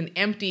is an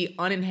empty,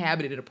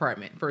 uninhabited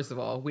apartment, first of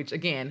all, which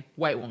again,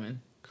 white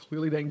woman,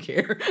 clearly doesn't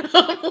care.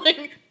 I'm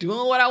like,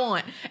 doing what I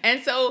want.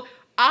 And so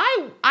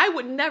I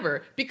would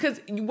never,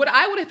 because what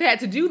I would have had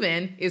to do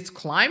then is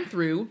climb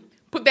through,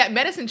 put that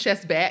medicine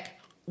chest back,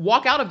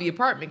 walk out of the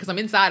apartment, because I'm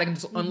inside, I can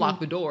just unlock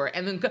the door.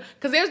 And then,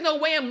 because there's no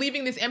way I'm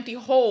leaving this empty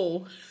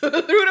hole through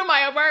to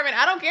my apartment.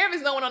 I don't care if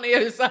there's no one on the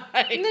other side.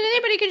 And then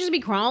anybody can just be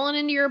crawling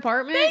into your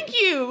apartment. Thank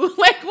you.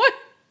 Like,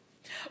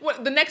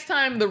 what? The next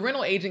time the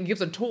rental agent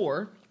gives a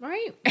tour.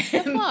 Right.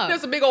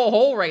 There's a big old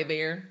hole right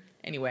there.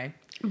 Anyway.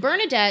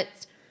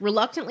 Bernadette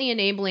reluctantly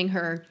enabling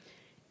her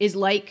is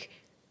like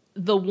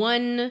the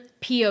one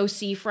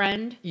POC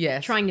friend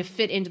trying to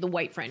fit into the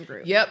white friend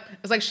group. Yep.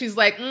 It's like she's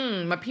like,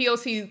 my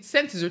POC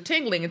senses are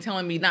tingling and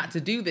telling me not to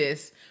do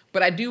this,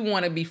 but I do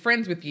want to be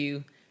friends with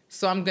you,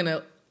 so I'm going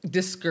to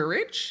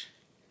discourage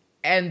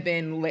and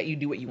then let you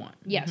do what you want.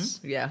 Yes.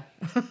 Mm-hmm.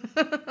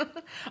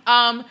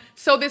 Yeah.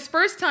 So this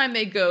first time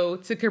they go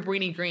to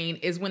Cabrini Green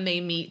is when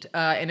they meet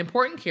an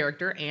important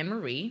character, Anne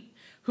Marie,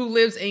 who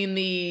lives in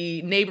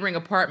the neighboring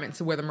apartment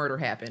to where the murder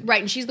happened. Right,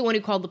 and she's the one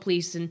who called the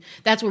police, and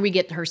that's where we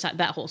get her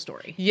that whole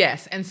story.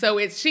 Yes, and so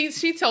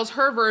she tells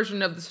her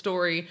version of the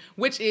story,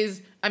 which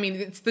is, I mean,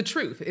 it's the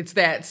truth. It's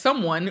that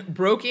someone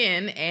broke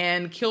in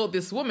and killed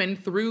this woman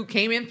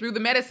came in through the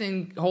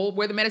medicine hole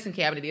where the medicine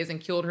cabinet is and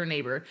killed her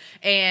neighbor.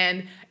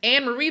 And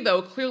Anne Marie,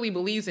 though, clearly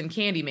believes in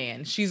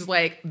Candyman. She's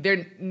like,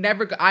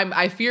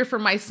 I fear for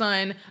my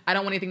son. I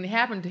don't want anything to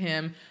happen to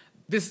him.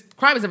 This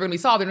crime is never going to be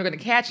solved. They're not going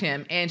to catch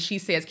him. And she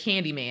says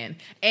Candyman.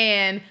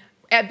 And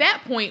at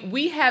that point,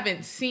 we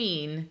haven't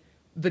seen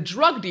the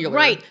drug dealer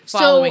Right.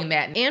 following so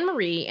that.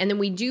 Anne-Marie, and then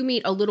we do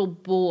meet a little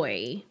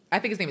boy, I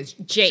think his name is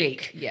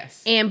Jake.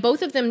 Yes. and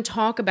both of them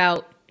talk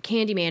about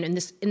Candyman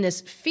in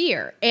this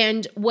fear.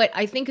 And what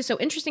I think is so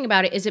interesting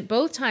about it is at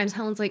both times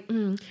Helen's like,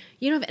 you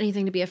don't have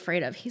anything to be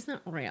afraid of. He's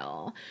not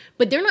real.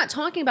 But they're not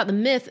talking about the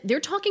myth. They're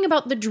talking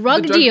about the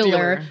drug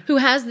dealer who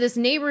has this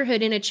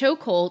neighborhood in a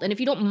chokehold. And if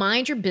you don't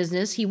mind your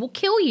business, he will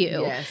kill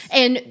you. Yes.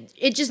 And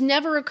it just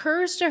never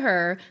occurs to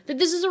her that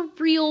this is a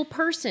real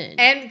person.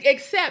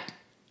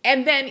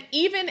 And then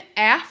even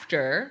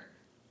after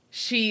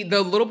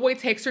the little boy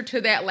takes her to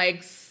that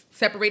like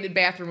separated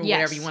bathroom or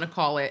whatever you want to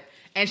call it,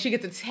 and she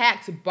gets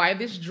attacked by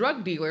this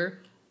drug dealer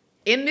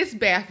in this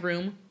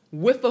bathroom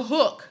with a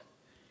hook.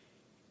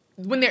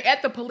 When they're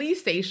at the police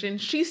station,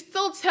 she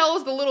still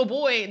tells the little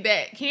boy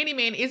that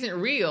Candyman isn't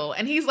real.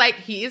 And he's like,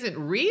 he isn't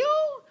real?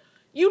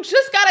 You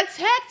just got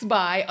attacked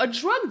by a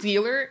drug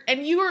dealer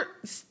and you're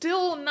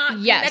still not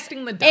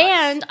connecting the dots.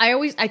 And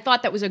I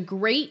thought that was a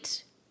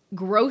great,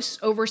 gross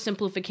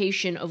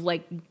oversimplification of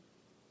like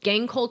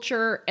gang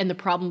culture and the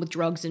problem with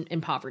drugs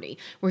and poverty,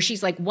 where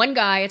she's like, one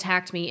guy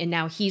attacked me and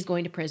now he's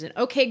going to prison.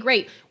 Okay,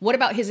 great. What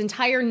about his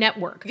entire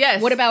network? Yes.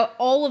 What about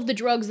all of the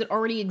drugs that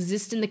already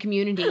exist in the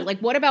community? Like,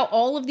 what about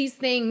all of these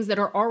things that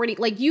are already,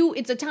 like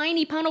it's a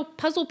tiny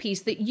puzzle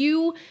piece that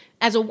you,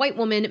 as a white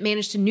woman,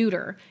 managed to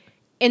neuter.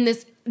 And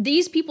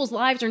these people's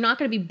lives are not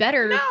going to be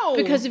better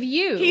because of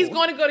you. He's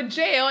going to go to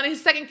jail, and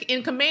his second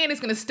in command is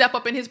going to step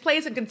up in his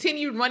place and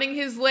continue running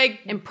his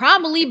and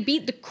probably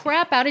beat the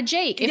crap out of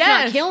Jake, if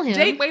not kill him.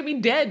 Jake may be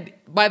dead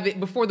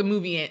before the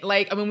movie ends.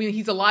 Like, I mean,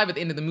 he's alive at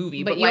the end of the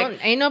movie, but like,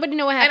 ain't nobody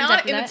know what happens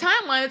after that. In the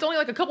timeline, it's only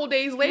like a couple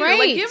days later. Right.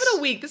 Like, give it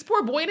a week. This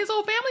poor boy and his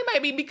whole family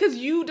might be, because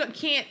you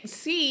can't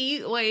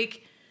see,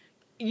 like,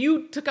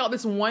 you took out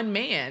this one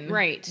man.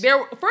 Right.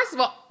 First of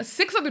all,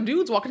 6 other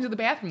dudes walk into the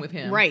bathroom with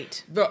him.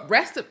 Right. The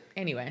rest of,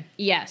 anyway.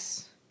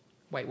 Yes.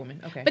 White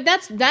woman. Okay. But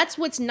that's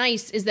what's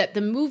nice, is that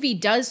the movie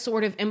does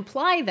sort of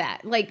imply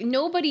that. Like,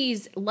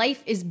 nobody's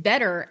life is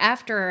better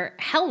after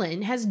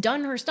Helen has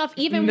done her stuff.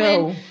 Even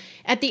when,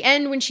 at the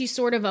end, when she's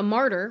sort of a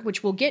martyr,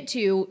 which we'll get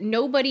to,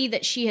 nobody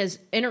that she has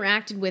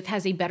interacted with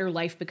has a better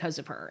life because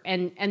of her.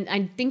 And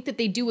I think that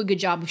they do a good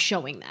job of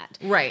showing that.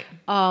 Right.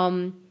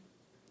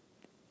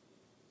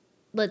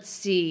 Let's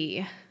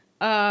see.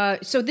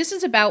 So this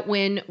is about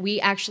when we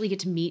actually get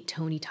to meet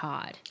Tony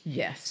Todd.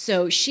 Yes.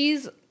 So she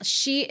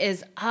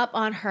is up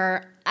on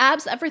her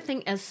abs.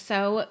 Everything is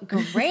so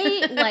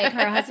great. Like,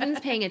 her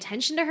husband's paying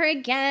attention to her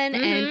again.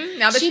 And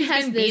now that she's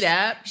been beat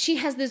up. She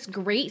has this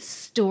great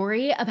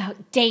story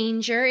about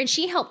danger. And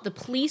she helped the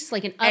police,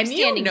 like an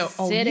upstanding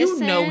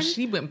citizen.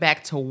 She went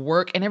back to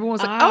work, and everyone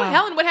was like, oh,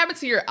 Helen, what happened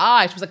to your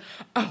eye? She was like,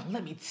 oh,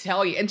 let me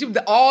tell you. And she was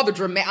all the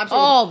drama, and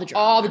all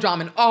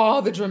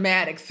the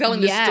dramatics,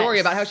 telling the story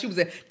about how she was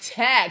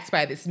attacked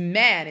by this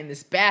man in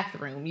this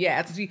bathroom.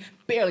 Yeah, so she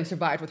barely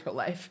survived with her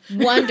life.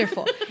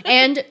 Wonderful.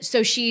 And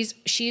so she's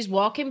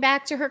walking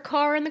back to her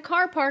car in the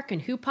car park,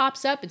 and who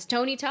pops up? It's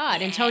Tony Todd.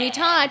 Yeah. And Tony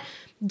Todd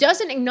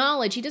doesn't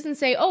acknowledge, he doesn't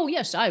say, oh,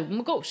 yes, I'm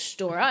a ghost,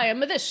 or I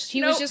am a this.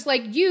 He was just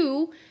like,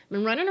 you have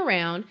been running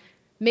around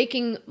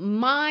making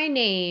my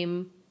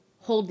name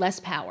hold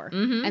less power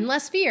and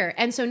less fear.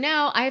 And so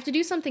now I have to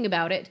do something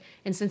about it.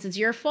 And since it's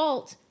your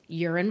fault,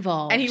 you're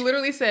involved. And he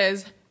literally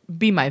says,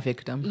 be my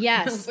victim.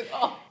 Yes. I was like,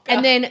 oh, God.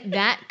 And then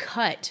that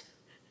cut.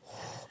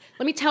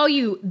 Let me tell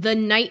you, the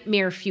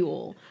nightmare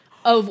fuel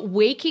of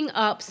waking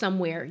up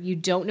somewhere, you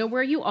don't know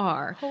where you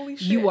are. Holy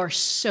shit. You are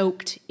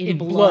soaked in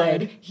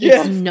blood.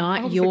 Yes. It's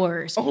not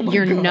yours. Like, oh my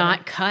You're God.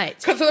 not cut.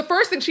 Because the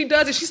first thing she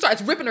does is she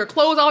starts ripping her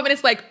clothes off, and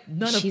it's like,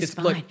 none of this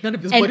blood is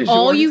yours. And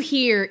all you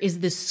hear is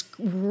this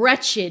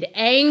wretched,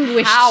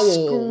 anguished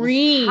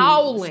scream.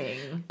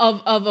 Howling.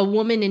 Of a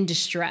woman in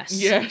distress.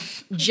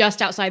 Yes.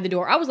 Just outside the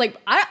door. I was like,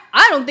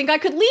 I don't think I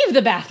could leave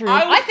the bathroom.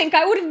 I think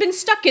I would have been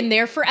stuck in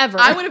there forever.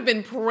 I would have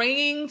been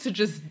praying to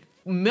just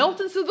melt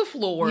into the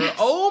floor. Yes.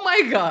 Oh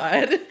my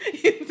God.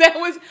 That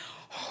was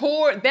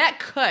horrible. That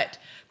cut.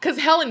 Because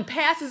Helen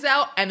passes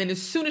out, and then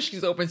as soon as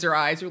she opens her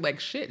eyes, you're like,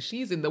 shit,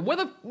 she's in the,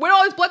 where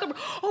all this blood come from?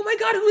 Oh my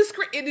God, who is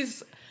screaming? It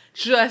is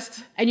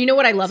just. And you know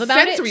what I love about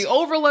sensory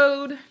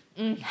overload.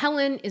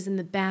 Helen is in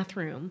the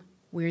bathroom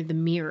where the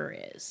mirror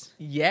is.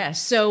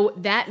 Yes. So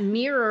that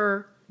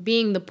mirror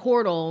being the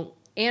portal,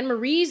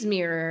 Anne-Marie's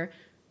mirror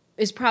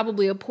is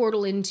probably a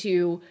portal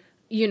into,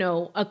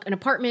 an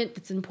apartment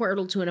that's a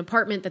portal to an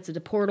apartment that's a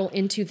portal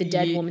into the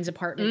dead woman's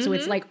apartment. So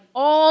it's like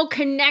all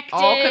connected.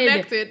 All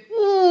connected.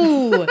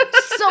 Ooh,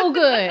 so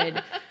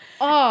good.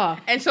 Oh.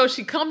 And so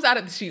she comes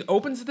out, she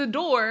opens the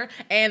door,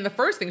 and the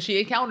first thing she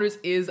encounters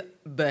is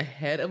the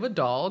head of a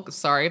dog.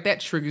 Sorry if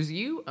that triggers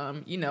you.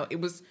 It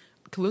was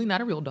clearly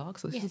not a real dog,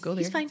 so let's just go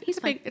there. He's fine. He's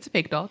fine. It's a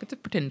fake dog. It's a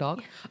pretend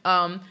dog.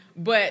 Yeah.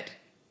 But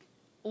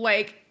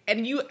like,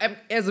 and you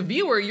as a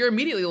viewer, you're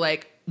immediately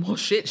like, well,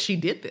 shit, she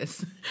did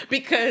this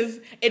because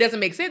it doesn't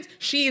make sense.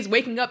 She is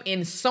waking up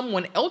in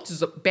someone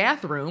else's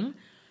bathroom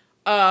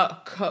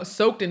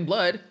soaked in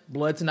blood.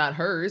 Blood's not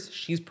hers.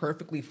 She's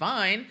perfectly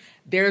fine.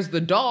 There's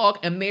the dog,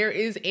 and there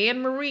is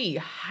Anne Marie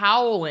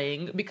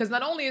howling because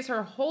not only is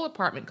her whole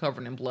apartment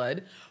covered in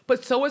blood,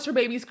 but so is her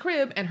baby's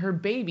crib, and her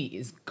baby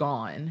is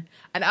gone.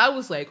 And I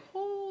was like,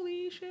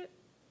 holy shit.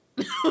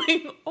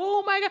 Like,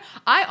 oh my God.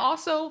 I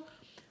also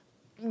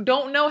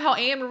don't know how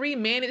Anne Marie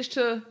managed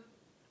to...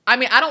 I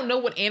mean, I don't know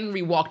what Anne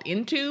Marie walked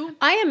into.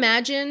 I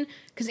imagine,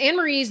 because Anne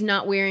Marie's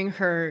not wearing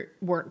her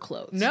work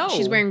clothes. No.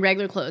 She's wearing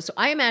regular clothes. So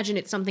I imagine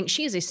it's something,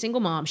 she is a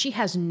single mom. She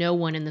has no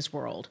one in this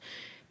world.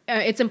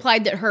 It's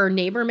implied that her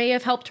neighbor may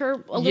have helped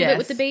her a little bit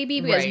with the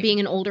baby because being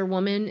an older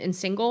woman and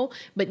single,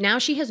 but now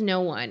she has no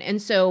one.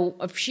 And so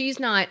if she's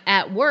not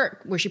at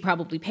work where she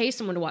probably pays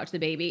someone to watch the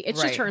baby,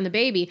 it's just her and the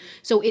baby.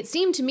 So it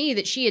seemed to me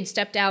that she had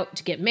stepped out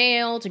to get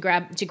mail, to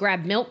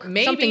grab milk,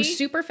 something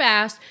super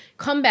fast,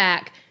 come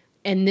back,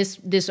 and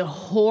this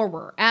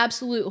horror,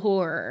 absolute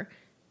horror,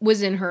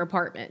 was in her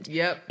apartment.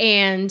 Yep.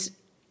 And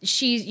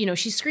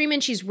she's screaming,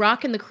 she's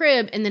rocking the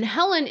crib, and then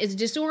Helen is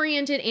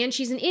disoriented and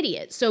she's an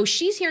idiot. So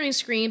she's hearing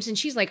screams and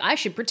she's like, I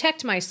should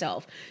protect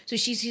myself. So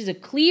she sees a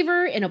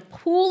cleaver in a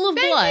pool of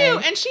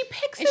blood. And she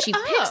picks and she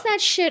picks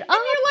that shit up. And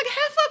you're like,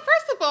 Heffa,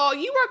 first of all,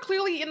 you are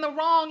clearly in the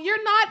wrong.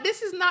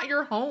 This is not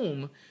your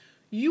home.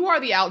 You are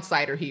the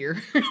outsider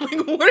here.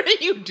 Like, what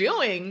are you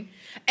doing?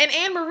 And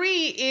Anne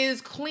Marie is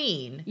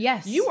clean.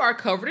 Yes. You are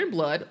covered in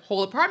blood,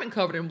 whole apartment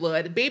covered in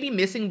blood, baby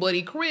missing,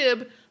 bloody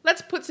crib.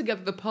 Let's put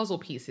together the puzzle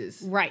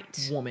pieces.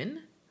 Right.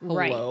 Woman. Hello.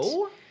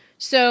 Right.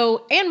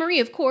 So Anne Marie,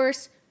 of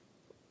course,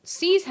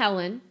 sees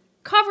Helen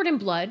covered in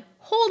blood,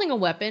 holding a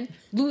weapon,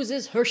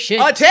 loses her shit.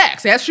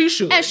 Attacks, as she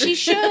should. As she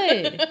should.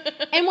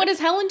 And what does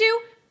Helen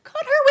do?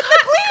 Cut her with the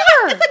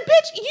cleaver. It's like,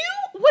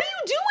 bitch, what are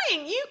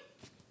you doing?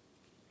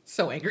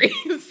 So angry.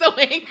 So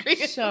angry.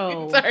 So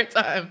the entire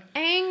time.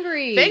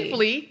 Angry.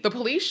 Thankfully, the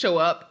police show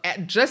up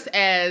just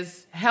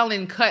as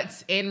Helen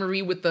cuts Anne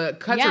Marie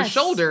cuts her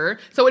shoulder.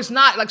 So it's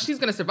not like she's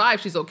going to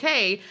survive. She's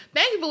okay.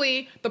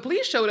 Thankfully, the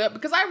police showed up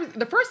because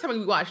the first time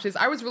we watched this,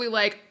 I was really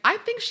like, I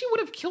think she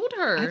would have killed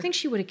her. I think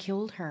she would have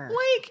killed her.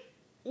 Like,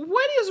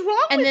 what is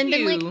wrong with you? And then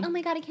been like, oh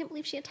my God, I can't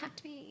believe she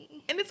attacked me.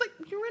 And it's like,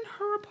 you're in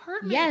her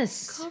apartment.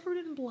 Yes. Covered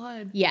in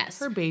blood. Yes.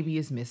 Her baby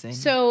is missing.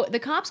 So the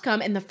cops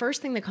come, and the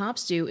first thing the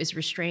cops do is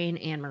restrain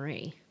Anne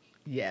Marie.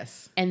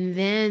 Yes. And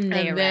then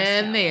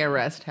they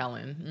arrest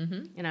Helen.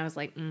 Mm-hmm. And I was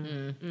like,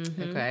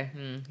 okay.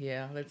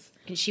 Yeah.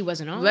 She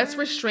wasn't armed. Let's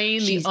restrain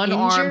the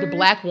unarmed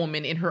black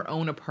woman in her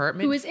own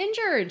apartment. Who is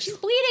injured. She's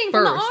bleeding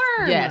from the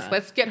arm. Yes.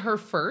 Let's get her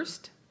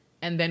first.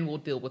 And then we'll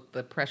deal with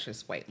the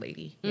precious white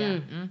lady. Yeah.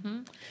 Mm-hmm.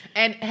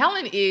 And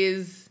Helen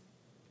is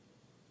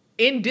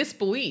in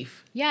disbelief.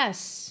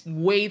 Yes.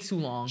 Way too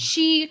long.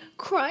 She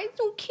cries,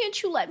 oh,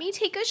 can't you let me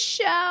take a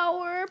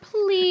shower,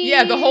 please?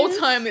 Yeah, the whole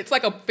time it's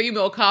like a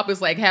female cop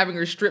is like having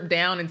her stripped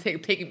down and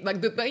taking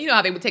like you know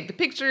how they would take the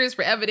pictures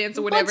for evidence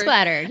or whatever. Blood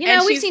splatter. You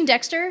know, we've seen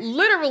Dexter.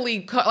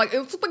 Literally, like it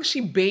looks like she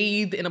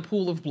bathed in a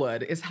pool of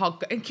blood. Is how.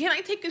 And can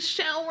I take a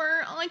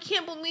shower? Oh, I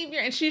can't believe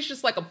you're. And she's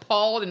just like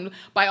appalled and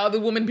by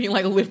other women being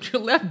like, lift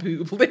your left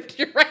boob, lift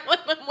your right.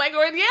 I'm like,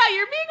 going, yeah,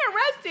 you're being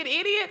arrested,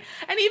 idiot.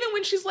 And even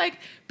when she's like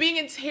being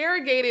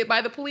interrogated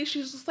by the police,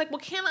 she's just like, well,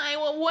 can I?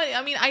 Well, what?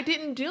 I mean, I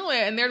didn't do it.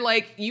 And they're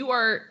like,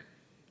 you're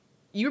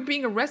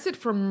being arrested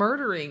for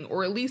murdering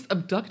or at least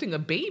abducting a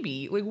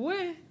baby. Like,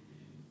 what?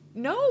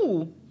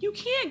 No, you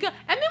can't go.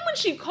 And then when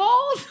she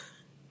calls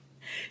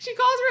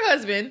her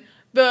husband,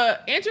 the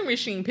answering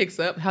machine picks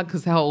up.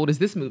 Because how old is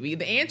this movie?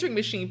 The answering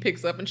machine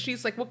picks up and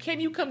she's like, well, can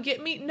you come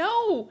get me?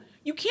 No,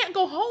 you can't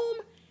go home.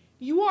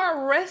 You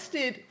are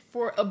arrested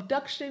for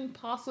abduction,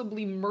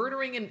 possibly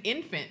murdering an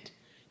infant.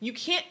 You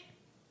can't.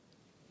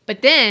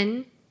 But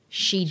then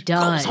she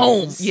does. Goes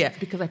home. Yeah,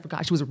 because I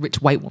forgot she was a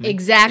rich white woman.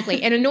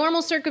 Exactly. In a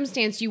normal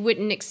circumstance, you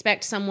wouldn't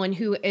expect someone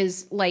who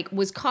is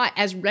was caught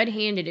as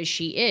red-handed as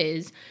she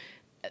is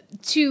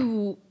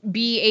to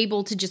be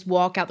able to just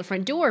walk out the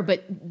front door.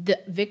 But the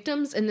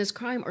victims in this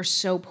crime are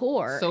so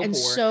poor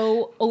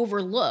so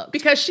overlooked.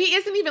 Because she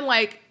isn't even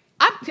like,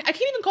 I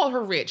can't even call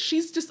her rich.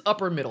 She's just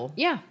upper middle.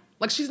 Yeah.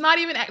 Like she's not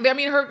even, I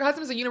mean, her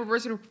husband's a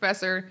university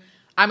professor.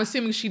 I'm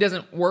assuming she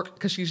doesn't work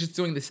because she's just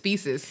doing this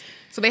thesis.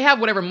 So they have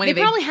whatever money.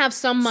 They probably have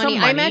some money.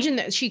 I imagine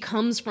that she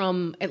comes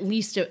from at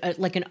least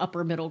like an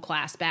upper middle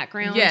class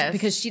background. Yes.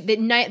 Because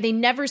they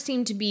never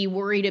seem to be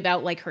worried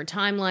about like her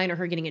timeline or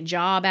her getting a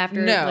job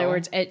after. No. In other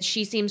words,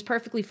 she seems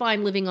perfectly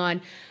fine living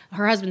on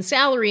her husband's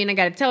salary. And I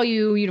got to tell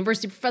you,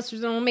 university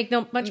professors don't make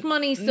much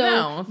money.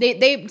 So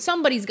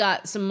somebody's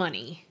got some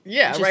money.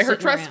 Yeah, right. Her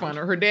trust fund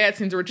or her dad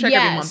sends her a check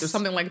every month or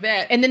something like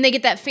that. And then they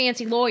get that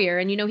fancy lawyer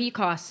and he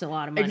costs a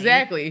lot of money.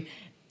 Exactly.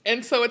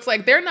 And so it's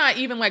like, they're not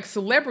even like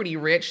celebrity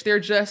rich.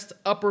 They're just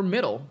upper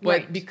middle.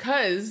 But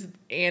because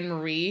Anne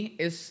Marie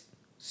is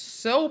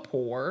so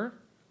poor,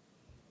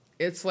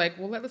 it's like,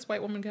 well, let this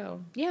white woman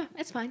go. Yeah,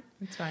 it's fine.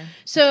 It's fine.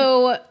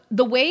 So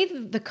the way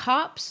the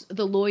cops,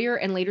 the lawyer,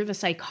 and later the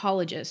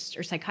psychologist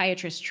or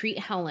psychiatrist treat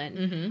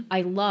Helen,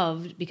 I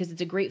loved because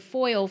it's a great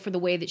foil for the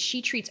way that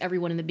she treats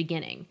everyone in the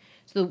beginning.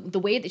 So the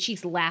way that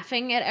she's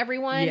laughing at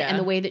everyone and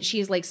the way that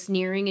she's like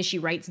sneering as she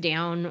writes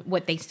down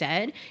what they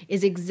said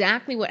is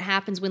exactly what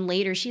happens when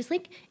later she's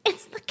like,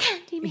 it's the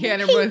Candyman. Yeah,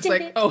 and everyone's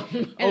like, it. oh,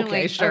 And I'm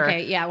okay, like, sure.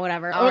 Okay, yeah,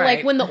 whatever. All or like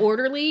right. when the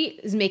orderly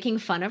is making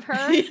fun of her.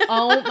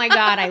 Oh my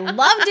God, I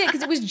loved it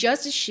because it was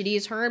just as shitty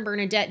as her and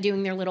Bernadette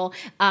doing their little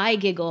eye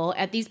giggle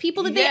at these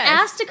people that they Yes,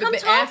 asked to that come they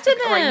talk asked to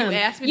to- or them. you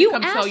asked me to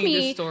come tell you this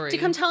me story. to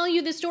come tell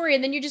you this story,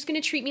 and then you're just going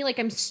to treat me like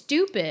I'm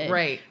stupid.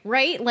 Right.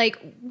 Right? Like,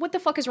 what the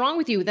fuck is wrong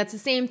with you? That's the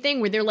same thing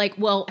where they're like,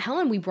 well,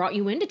 Helen, we brought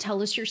you in to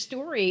tell us your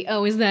story.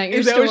 Oh, is that your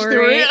Is that story?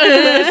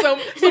 what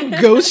story? some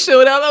ghost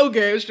showed up.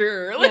 Okay,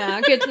 sure.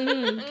 Yeah, good.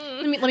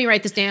 Let me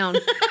write this down.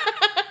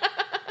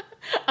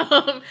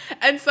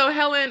 And so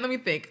Helen, let me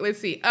think. Let's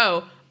see.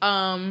 So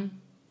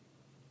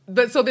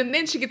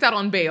then she gets out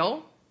on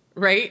bail,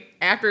 right?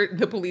 After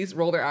the police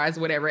roll their eyes,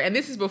 whatever. And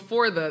this is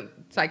before the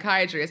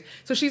psychiatrist.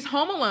 So she's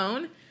home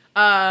alone,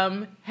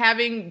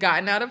 having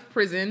gotten out of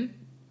prison.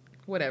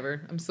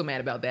 Whatever. I'm still mad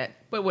about that,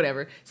 but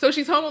whatever. So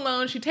she's home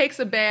alone. She takes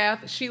a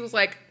bath. She was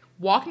like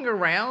walking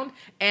around,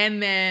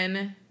 and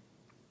then,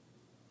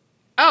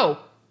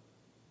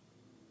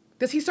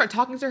 does he start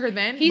talking to her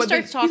then? He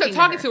starts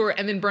talking to her,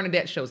 and then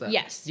Bernadette shows up.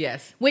 Yes.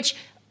 Yes. Which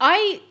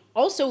I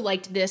also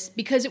liked this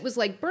because it was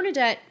like,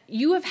 Bernadette,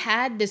 you have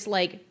had this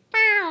like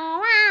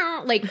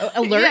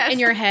alert Yes. in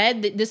your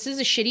head that this is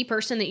a shitty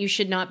person that you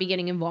should not be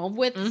getting involved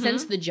with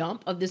since the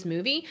jump of this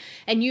movie.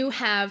 And you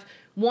have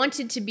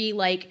wanted to be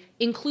like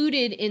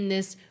included in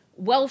this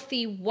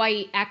wealthy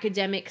white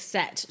academic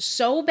set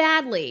so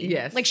badly.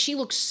 Yes. Like she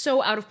looks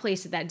so out of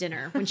place at that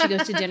dinner when she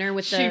goes to dinner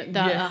with the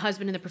yes.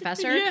 husband and the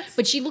professor. Yes.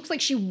 But she looks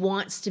like she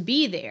wants to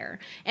be there.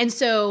 And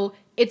so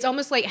it's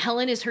almost like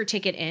Helen is her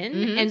ticket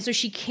in. And so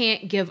she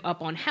can't give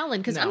up on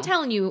Helen. Because I'm No.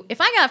 telling you, if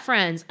I got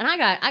friends, and I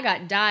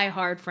got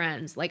die-hard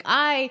friends, like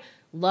I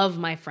love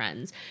my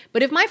friends.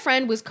 But if my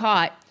friend was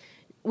caught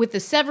with a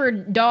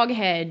severed dog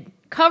head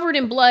covered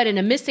in blood and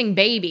a missing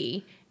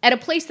baby at a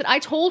place that I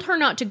told her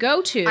not to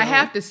go to. I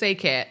have to say,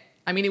 Kat,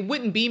 I mean, it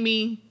wouldn't be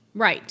me.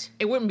 Right.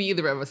 It wouldn't be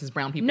either of us as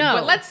brown people. No.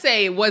 But let's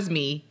say it was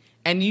me,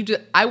 and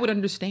I would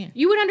understand.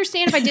 You would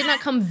understand if I did not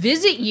come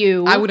visit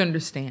you. I would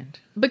understand.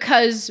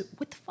 Because,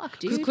 what the fuck,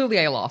 Because dude? clearly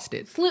I lost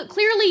it.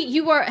 Clearly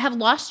you have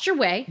lost your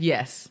way.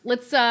 Yes.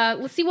 Let's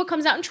see what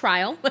comes out in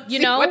trial. Let's you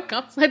see know, what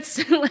comes. let's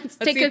take Let's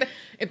see a.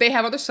 if they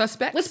have other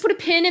suspects. Let's put a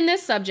pin in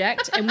this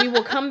subject, and we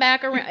will come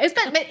back around.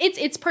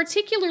 It's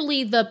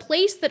particularly the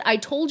place that I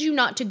told you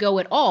not to go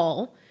at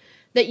all,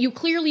 that you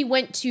clearly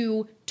went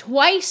to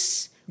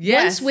twice.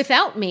 Yes. Once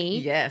without me.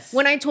 Yes.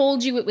 When I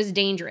told you it was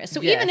dangerous.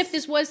 So Yes. even if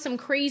this was some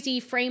crazy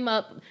frame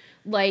up,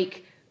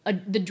 like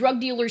the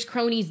drug dealer's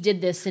cronies did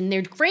this and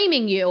they're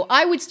framing you,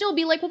 I would still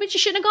be like, well, but you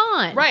shouldn't have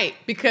gone. Right,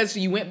 because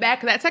you went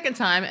back that second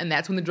time, and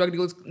that's when the drug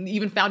dealers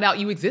even found out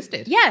you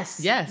existed. Yes.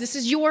 Yes. This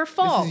is your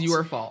fault. This is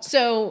your fault.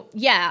 So,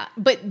 yeah.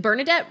 But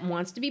Bernadette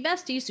wants to be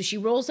besties, so she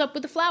rolls up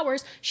with the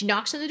flowers. She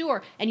knocks on the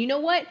door. And you know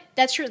what?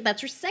 That's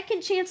her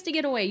second chance to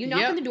get away. You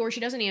knock Yep. on the door,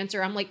 she doesn't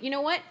answer. I'm like, you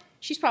know what?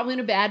 She's probably in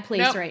a bad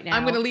place Nope, right now.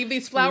 I'm going to leave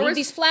these I'm gonna flowers. leave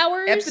these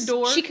flowers at the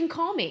door. She can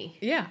call me.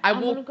 Yeah, I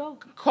I'm will gonna go.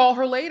 call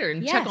her later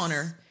and check Yes. on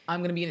her.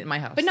 I'm going to be in my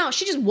house. But no,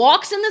 she just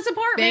walks in this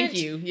apartment. Thank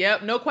you.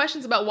 Yep. No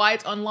questions about why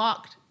it's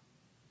unlocked.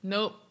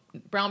 Nope.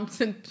 Brown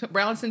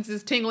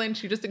senses tingling.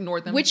 She just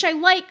ignored them. Which I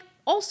like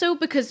also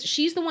because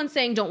she's the one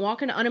saying, don't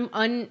walk into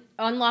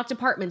unlocked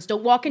apartments.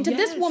 Don't walk into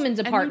this Yes, woman's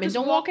and you apartment. just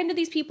Don't walk- walk into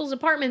these people's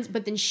apartments.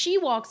 But then she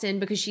walks in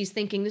because she's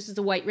thinking, this is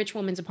a white rich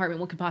woman's apartment.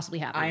 What could possibly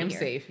happen I am here?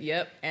 safe.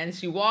 Yep. And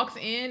she walks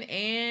in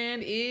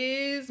and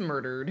is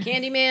murdered.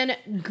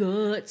 Candyman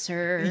guts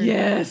her.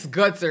 Yes,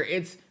 guts her.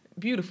 It's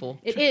beautiful.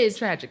 It is.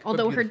 tragic. but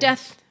Although her beautiful.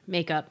 death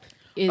makeup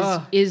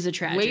is a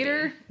tragedy.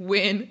 Later,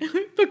 when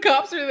the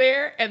cops are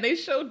there and they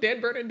show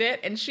dead Bernadette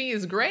and she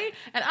is gray,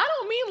 and I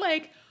don't mean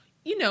like,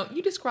 you know,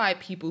 you describe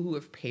people who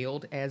have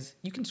paled as,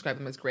 you can describe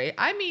them as gray.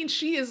 I mean,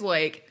 she is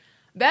like,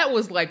 that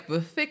was like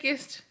the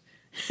thickest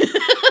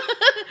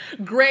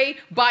gray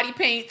body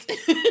paint.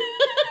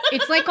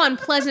 It's like on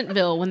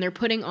Pleasantville when they're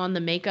putting on the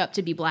makeup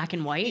to be black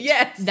and white.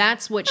 Yes.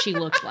 That's what she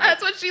looked like.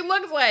 That's what she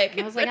looks like.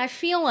 I was like, I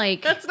feel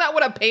like that's not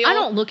what a pale. I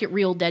don't look at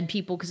real dead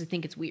people because I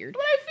think it's weird.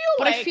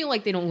 But I feel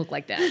like they don't look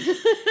like that.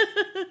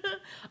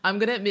 I'm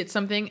going to admit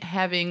something.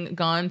 Having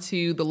gone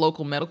to the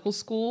local medical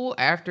school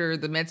after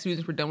the med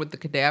students were done with the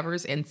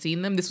cadavers and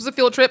seen them. This was a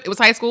field trip. It was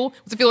high school.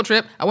 It was a field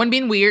trip. I wasn't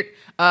being weird.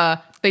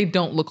 They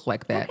don't look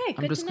like that. Okay,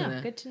 I'm good just to know.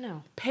 gonna Good to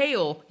know.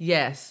 pale,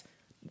 yes,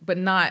 but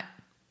not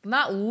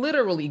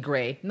literally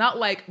gray. Not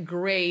like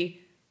gray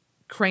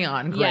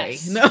crayon gray.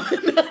 Yes.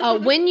 No.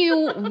 When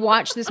you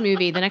watch this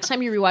movie, the next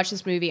time you rewatch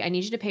this movie, I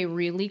need you to pay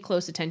really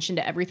close attention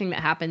to everything that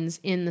happens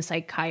in the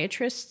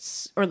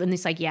psychiatrists or in the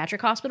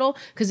psychiatric hospital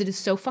because it is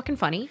so fucking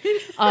funny.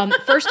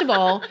 First of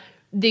all,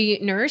 the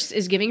nurse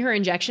is giving her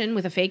injection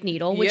with a fake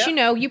needle, which,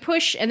 Yep. you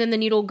push and then the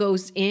needle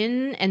goes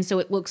in. And so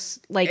it looks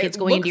like It it's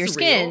going into your looks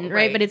skin, real, right?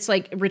 right. But it's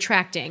like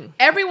retracting.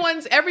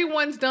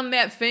 Everyone's done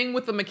that thing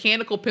with the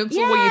mechanical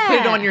pencil where you put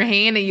it Yeah. on your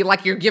hand and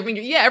you're giving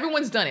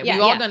everyone's done it. We've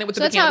all done it with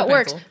so the that's how it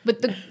mechanical works.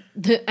 pencil. But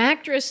the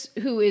actress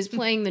who is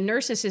playing the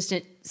nurse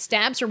assistant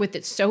stabs her with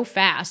it so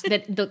fast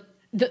that the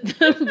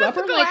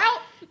rubber go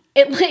out?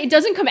 it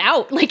doesn't come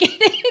out. Like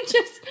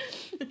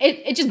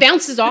it just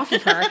bounces off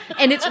of her,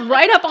 and it's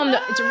right up on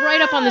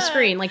the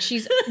screen. Like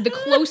she's the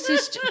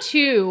closest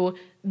to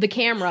the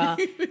camera.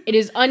 It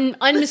is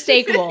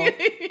unmistakable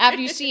after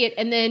you see it,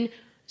 and then.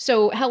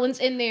 So Helen's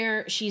in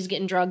there. She's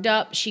getting drugged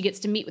up. She gets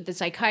to meet with the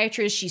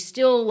psychiatrist. She's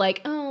still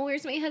like, "Oh,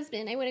 where's my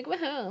husband? I want to go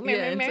home."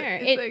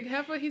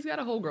 It's like he's got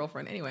a whole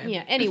girlfriend anyway.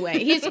 Yeah. Anyway,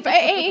 he's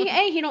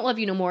A, he don't love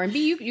you no more, and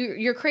B,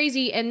 you're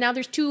crazy. And now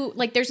there's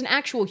there's an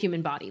actual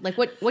human body. Like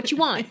what you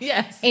want?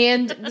 Yes.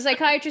 And the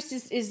psychiatrist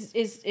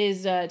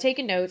is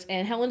taking notes,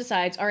 and Helen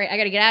decides, all right, I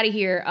got to get out of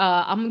here.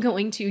 I'm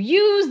going to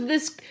use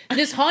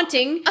this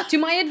haunting to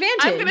my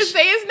advantage. I'm gonna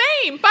say his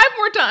name 5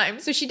 more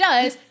times. So she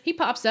does. He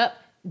pops up.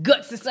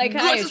 Guts the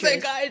psychiatrist.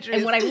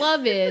 And what I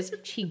love is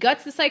he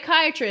guts the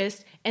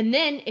psychiatrist, and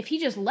then if he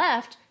just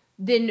left,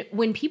 then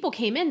when people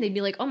came in, they'd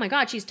be like, "Oh my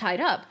God, she's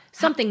tied up.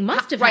 Something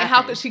must have happened."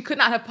 How could she could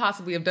not have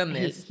possibly have done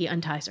this? He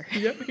unties her.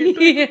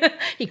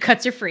 He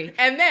cuts her free.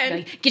 And then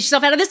Like, get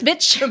yourself out of this,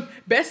 bitch.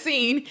 best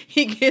scene,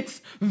 he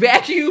gets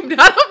vacuumed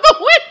out of the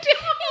window.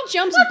 He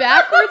jumps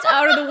backwards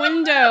out of the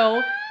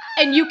window,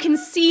 and you can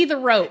see the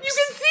ropes. You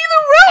can see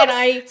the ropes. And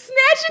I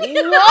snatching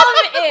it love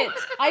off. it.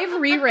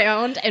 I've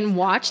rewound and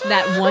watched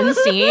that one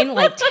scene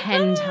like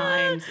 10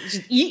 times.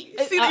 Just eat.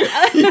 See,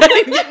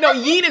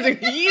 yeet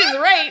is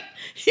right.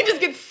 He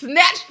just gets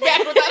snatched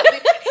backwards out of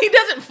it. He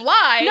doesn't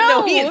fly.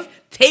 No. He is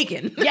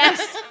taken. Yes.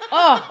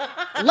 Oh,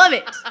 love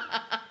it.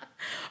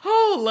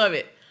 Oh, love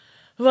it.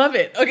 Love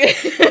it. Okay.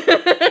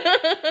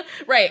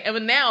 Right.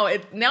 And now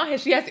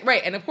she has to,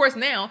 right. And of course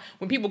now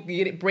when people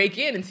break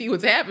in and see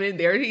what's happening,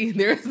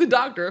 there's the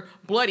doctor,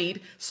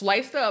 bloodied,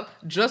 sliced up,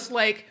 just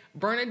like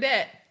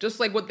Bernadette,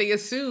 just like what they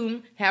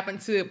assume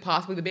happened to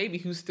possibly the baby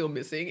who's still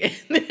missing. And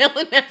then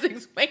Helen has to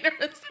explain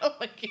herself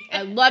again.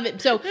 I love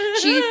it. So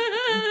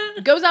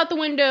she goes out the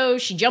window,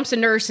 she jumps a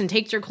nurse and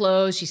takes her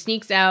clothes, she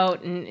sneaks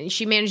out, and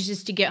she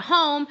manages to get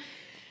home.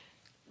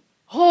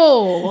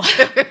 Oh,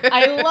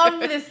 I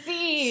love this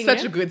scene.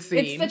 Such a good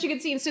scene. It's such a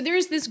good scene. So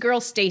there's this girl,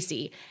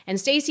 Stacy, and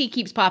Stacy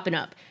keeps popping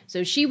up.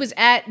 So she was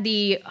at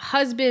the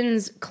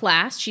husband's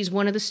class. She's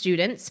one of the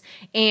students,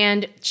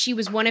 and she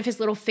was one of his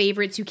little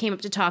favorites who came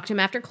up to talk to him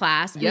after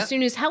class. And Yep. as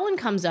soon as Helen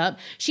comes up,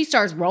 she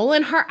starts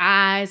rolling her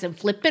eyes and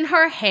flipping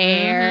her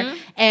hair.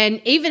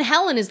 And even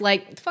Helen is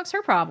like, what the fuck's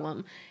her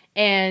problem?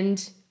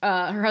 And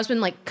her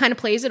husband like kind of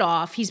plays it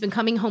off. He's been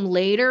coming home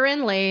later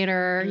and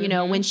later. You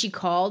know, when she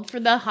called for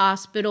the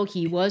hospital,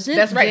 he wasn't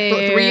That's right.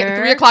 there.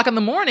 3 o'clock in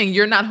the morning.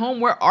 You're not home.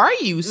 Where are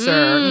you,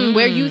 sir?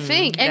 Where you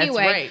think. That's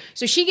Anyway, right.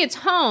 so she gets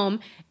home,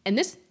 and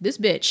this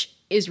bitch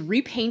is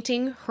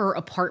repainting her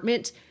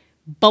apartment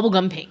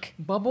bubblegum pink.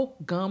 Bubble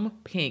gum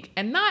pink,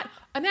 and not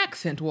an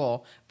accent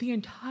wall. The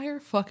entire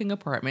fucking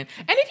apartment.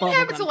 And if you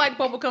happen to like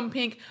bubblegum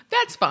pink,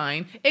 that's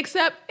fine.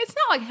 Except it's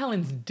not like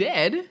Helen's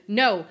dead.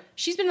 No,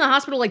 she's been in the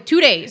hospital like 2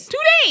 days. 2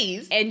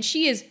 days. And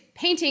she is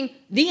painting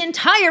the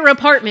entire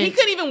apartment. He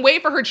couldn't even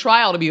wait for her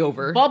trial to be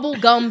over.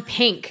 Bubblegum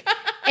pink.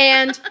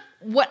 And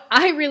what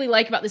I really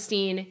like about the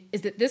scene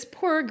is that this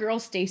poor girl,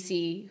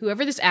 Stacy,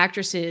 whoever this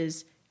actress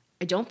is,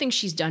 I don't think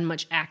she's done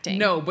much acting.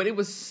 No, but it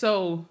was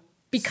so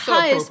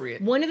Because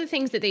appropriate. one of the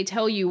things that they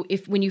tell you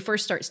when you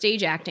first start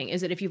stage acting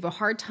is that if you have a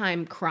hard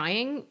time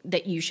crying,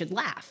 that you should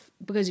laugh.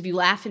 Because if you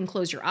laugh and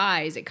close your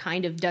eyes, it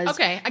kind of does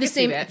Okay, I the can see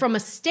same. that. From a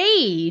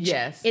stage,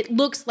 Yes. it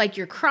looks like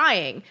you're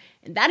crying.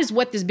 And that is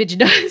what this bitch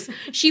does.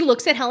 She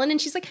looks at Helen and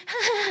she's like,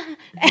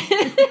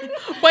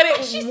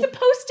 But she's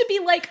supposed to be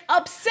like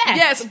upset.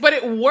 Yes, but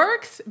it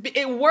works.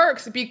 It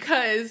works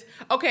because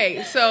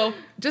okay, so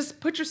just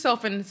put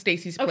yourself in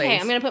Stacy's place. Okay,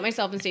 I'm going to put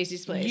myself in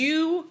Stacy's place.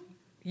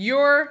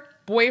 Your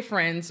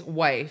boyfriend's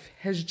wife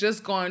has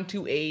just gone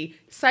to a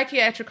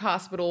psychiatric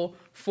hospital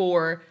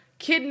for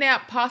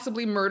kidnap,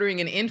 possibly murdering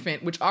an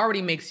infant, which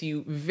already makes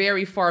you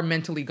very far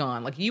mentally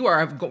gone. Like you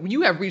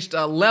have reached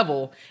a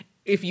level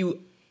if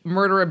you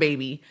murder a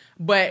baby,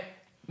 but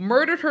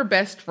murdered her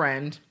best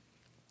friend.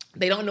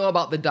 They don't know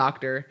about the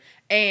doctor.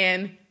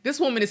 And this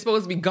woman is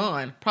supposed to be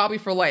gone, probably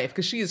for life,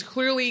 because she is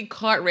clearly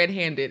caught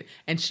red-handed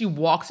and she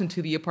walks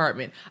into the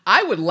apartment.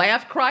 I would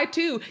laugh, cry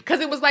too, because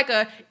it was like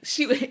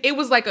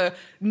a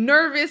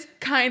nervous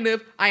kind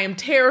of, I am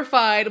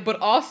terrified,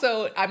 but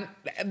also I'm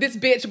this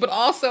bitch, but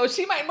also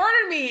she might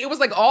murder me. It was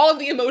like all of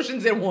the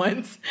emotions at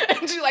once.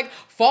 And she like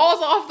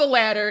falls off the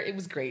ladder. It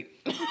was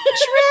great. Trevor.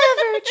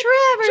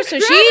 So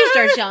she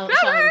starts yelling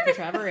for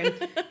Trevor,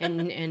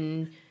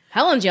 and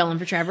Helen's yelling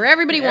for Trevor.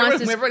 Everybody wants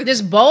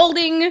this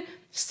balding,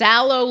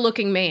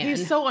 sallow-looking man.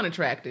 He's so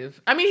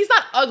unattractive. I mean, he's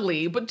not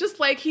ugly, but just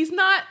like he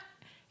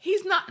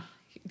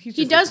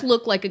does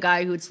look like a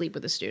guy who would sleep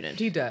with a student.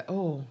 He does.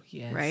 Oh,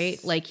 yes.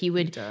 Right? Like he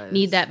would does.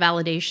 need that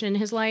validation in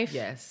his life.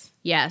 Yes.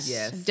 Yes.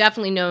 Yes.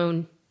 Definitely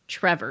known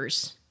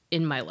Trevors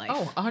in my life.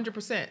 Oh,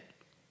 100%.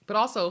 But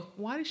also,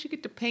 why did she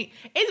get to paint?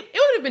 It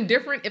would have been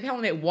different if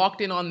Helen had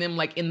walked in on them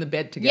like in the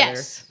bed together.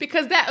 Yes.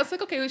 Because that was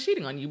like, okay, he was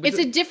cheating on you. But It's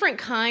a different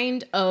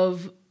kind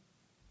of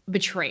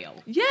betrayal.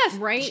 yes,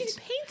 Right? She's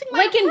painting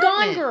my Like in Gone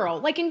apartment. Girl.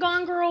 Like in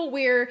Gone Girl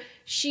where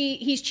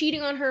he's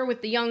cheating on her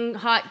with the young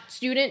hot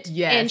student.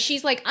 Yes. And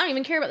she's like, I don't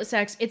even care about the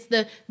sex. It's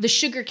the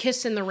sugar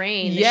kiss in the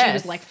rain. That she Yes.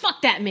 was like,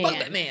 fuck that man. Fuck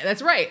that man.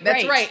 That's right.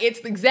 That's Right. right. It's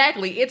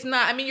exactly. It's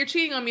not. I mean, you're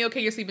cheating on me. Okay,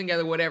 you're sleeping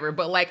together, whatever.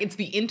 But like, it's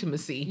the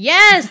intimacy.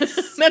 Yes.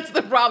 That's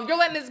the problem. You're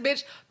letting this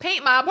bitch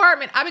paint my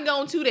apartment. I've been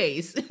gone 2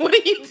 days. What are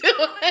you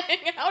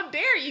doing? How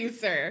dare you,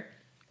 sir?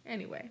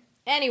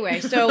 Anyway,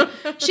 so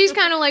she's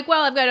kind of like,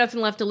 well, I've got nothing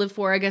left to live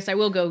for. I guess I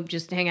will go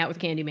just hang out with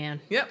Candyman.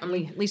 Yep. At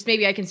least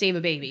maybe I can save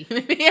a baby.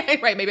 Yeah,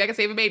 right. Maybe I can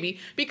save a baby.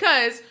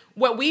 Because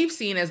what we've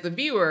seen as the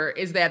viewer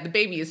is that the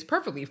baby is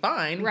perfectly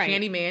fine. Right.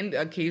 Candyman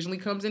occasionally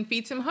comes and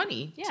feeds him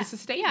honey to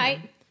sustain Yeah,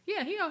 him.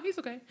 Yeah, he's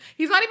okay.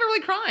 He's not even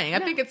really crying. I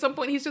think at some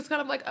point he's just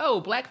kind of like,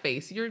 oh,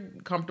 blackface, you're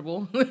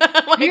comfortable. Like,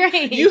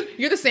 Right.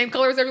 You're the same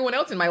color as everyone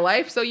else in my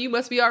life, so you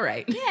must be all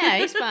right. Yeah,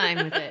 he's fine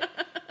with it.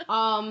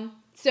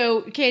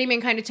 So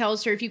Candyman kind of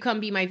tells her, if you come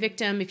be my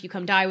victim, if you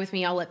come die with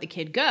me, I'll let the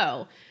kid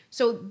go.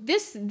 So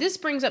this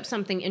brings up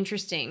something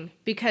interesting,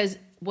 because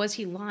was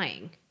he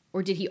lying?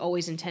 Or did he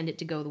always intend it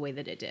to go the way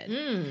that it did?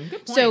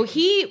 Good point. So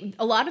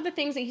a lot of the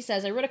things that he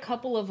says, I wrote a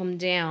couple of them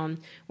down,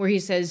 where he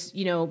says,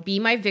 be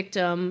my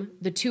victim,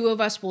 the two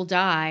of us will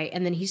die.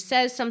 And then he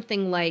says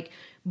something like,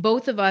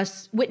 both of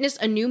us witness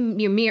a new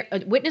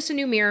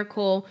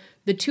miracle,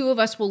 the two of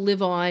us will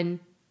live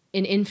on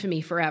in infamy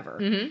forever.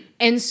 Mm-hmm.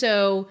 And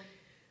so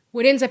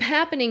what ends up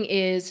happening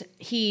is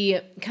he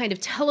kind of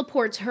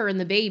teleports her and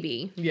the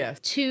baby Yes.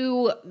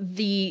 to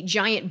the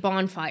giant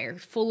bonfire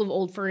full of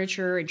old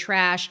furniture and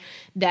trash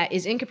that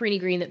is in Cabrini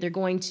Green that they're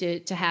going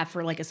to have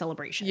for like a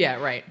celebration. Yeah,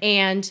 right.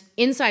 And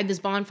inside this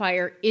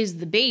bonfire is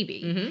the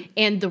baby. Mm-hmm.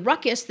 And the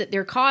ruckus that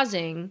they're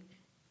causing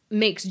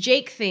makes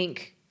Jake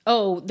think,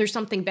 oh, there's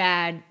something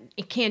bad.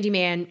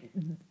 Candyman,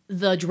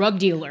 the drug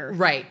dealer,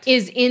 Right.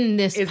 is in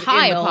this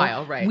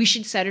pile. Right. We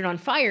should set it on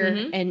fire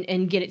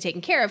and get it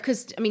taken care of.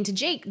 Because, I mean, to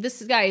Jake,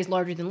 this guy is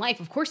larger than life.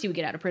 Of course he would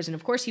get out of prison.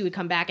 Of course he would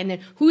come back. And then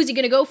who is he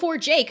going to go for?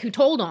 Jake, who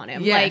told on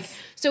him. Yes. Like,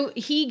 so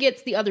he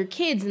gets the other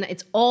kids, and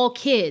it's all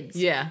kids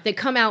that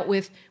come out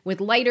with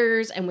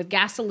lighters and with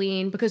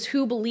gasoline, because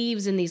who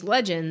believes in these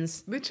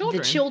legends? The children.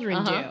 The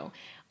children do.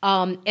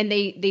 And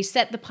they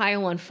set the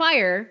pile on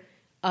fire.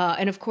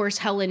 And of course,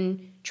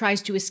 Helen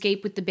tries to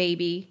escape with the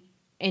baby,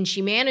 and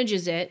she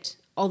manages it,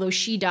 although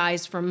she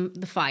dies from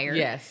the fire.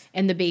 Yes.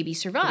 And the baby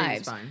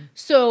survives. fine.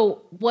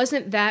 So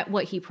wasn't that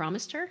what he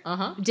promised her?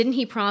 Uh-huh. Didn't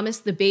he promise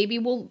the baby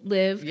will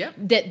live? Yep.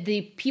 That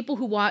the people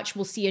who watch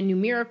will see a new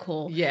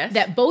miracle? Yes.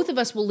 That both of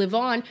us will live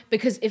on?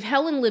 Because if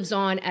Helen lives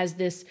on as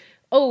this,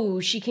 oh,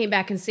 she came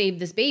back and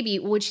saved this baby,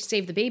 what would she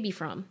save the baby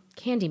from?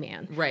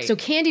 Candyman. Right. So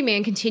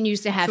Candyman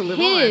continues to have To live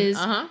his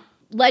on.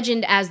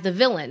 legend as the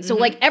villain. So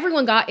like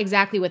everyone got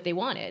exactly what they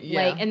wanted.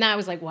 Yeah. Like, and that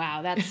was like,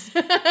 wow, that's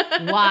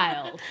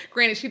wild.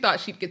 Granted, she thought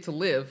she'd get to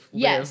live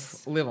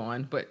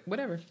on, but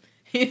whatever.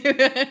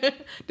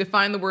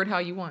 Define the word how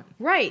you want.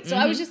 Right. So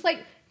I was just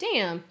like,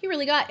 damn, he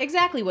really got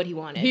exactly what he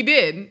wanted. He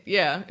did.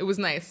 Yeah, it was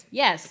nice.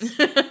 Yes.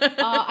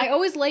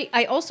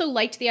 I also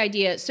liked the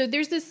idea. So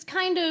there's this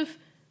kind of,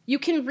 you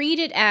can read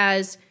it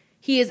as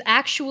he is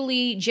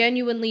actually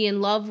genuinely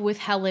in love with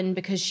Helen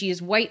because she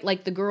is white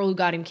like the girl who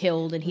got him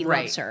killed, and he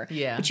loves her.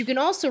 Yeah. But you can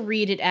also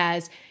read it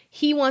as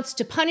he wants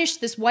to punish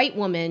this white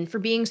woman for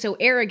being so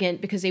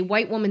arrogant because a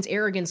white woman's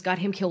arrogance got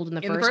him killed in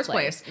the first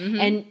place. Mhm.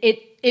 And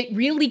it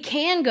really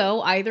can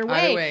go either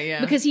way.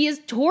 Yeah. Because he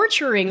is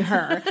torturing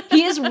her.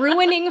 He is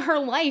ruining her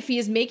life. He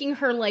is making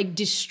her like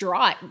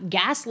distraught,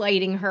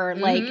 gaslighting her,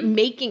 like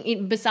making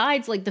it,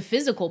 besides like the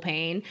physical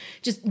pain,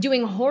 just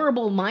doing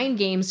horrible mind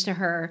games to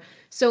her.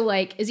 So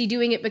like, is he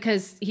doing it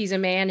because he's a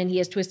man and he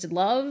has twisted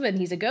love and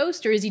he's a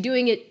ghost, or is he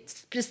doing it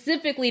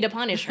specifically to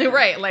punish her?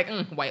 Right, like,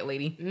 white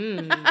lady.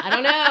 I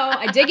don't know.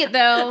 I dig it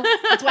though.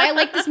 That's why I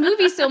like this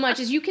movie so much,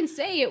 is you can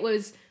say it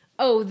was,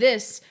 oh,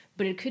 this,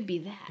 but it could be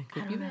that.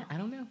 Could be that. I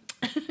don't know.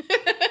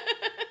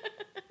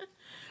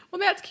 Well,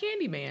 that's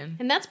Candyman.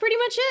 And that's pretty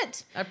much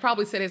it. I've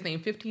probably said his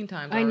name 15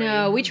 times I already.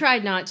 know. We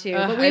tried not to,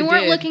 but we I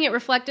weren't did. looking at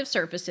reflective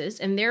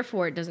surfaces, and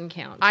therefore it doesn't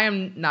count. I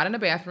am not in a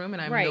bathroom,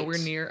 and I'm Right. nowhere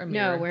near a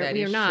mirror. No, That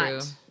we are is not true.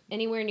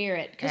 anywhere near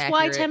it. Because why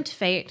Accurate. tempt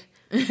fate?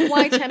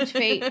 Why tempt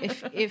fate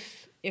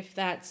if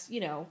that's,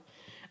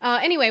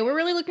 Anyway, we're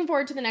really looking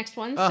forward to the next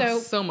one. Oh, So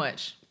so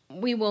much.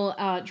 we will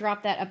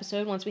drop that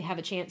episode once we have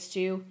a chance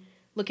to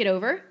look it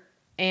over.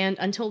 And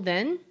until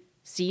then,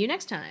 see you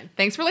next time.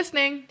 Thanks for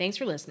listening. Thanks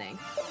for listening.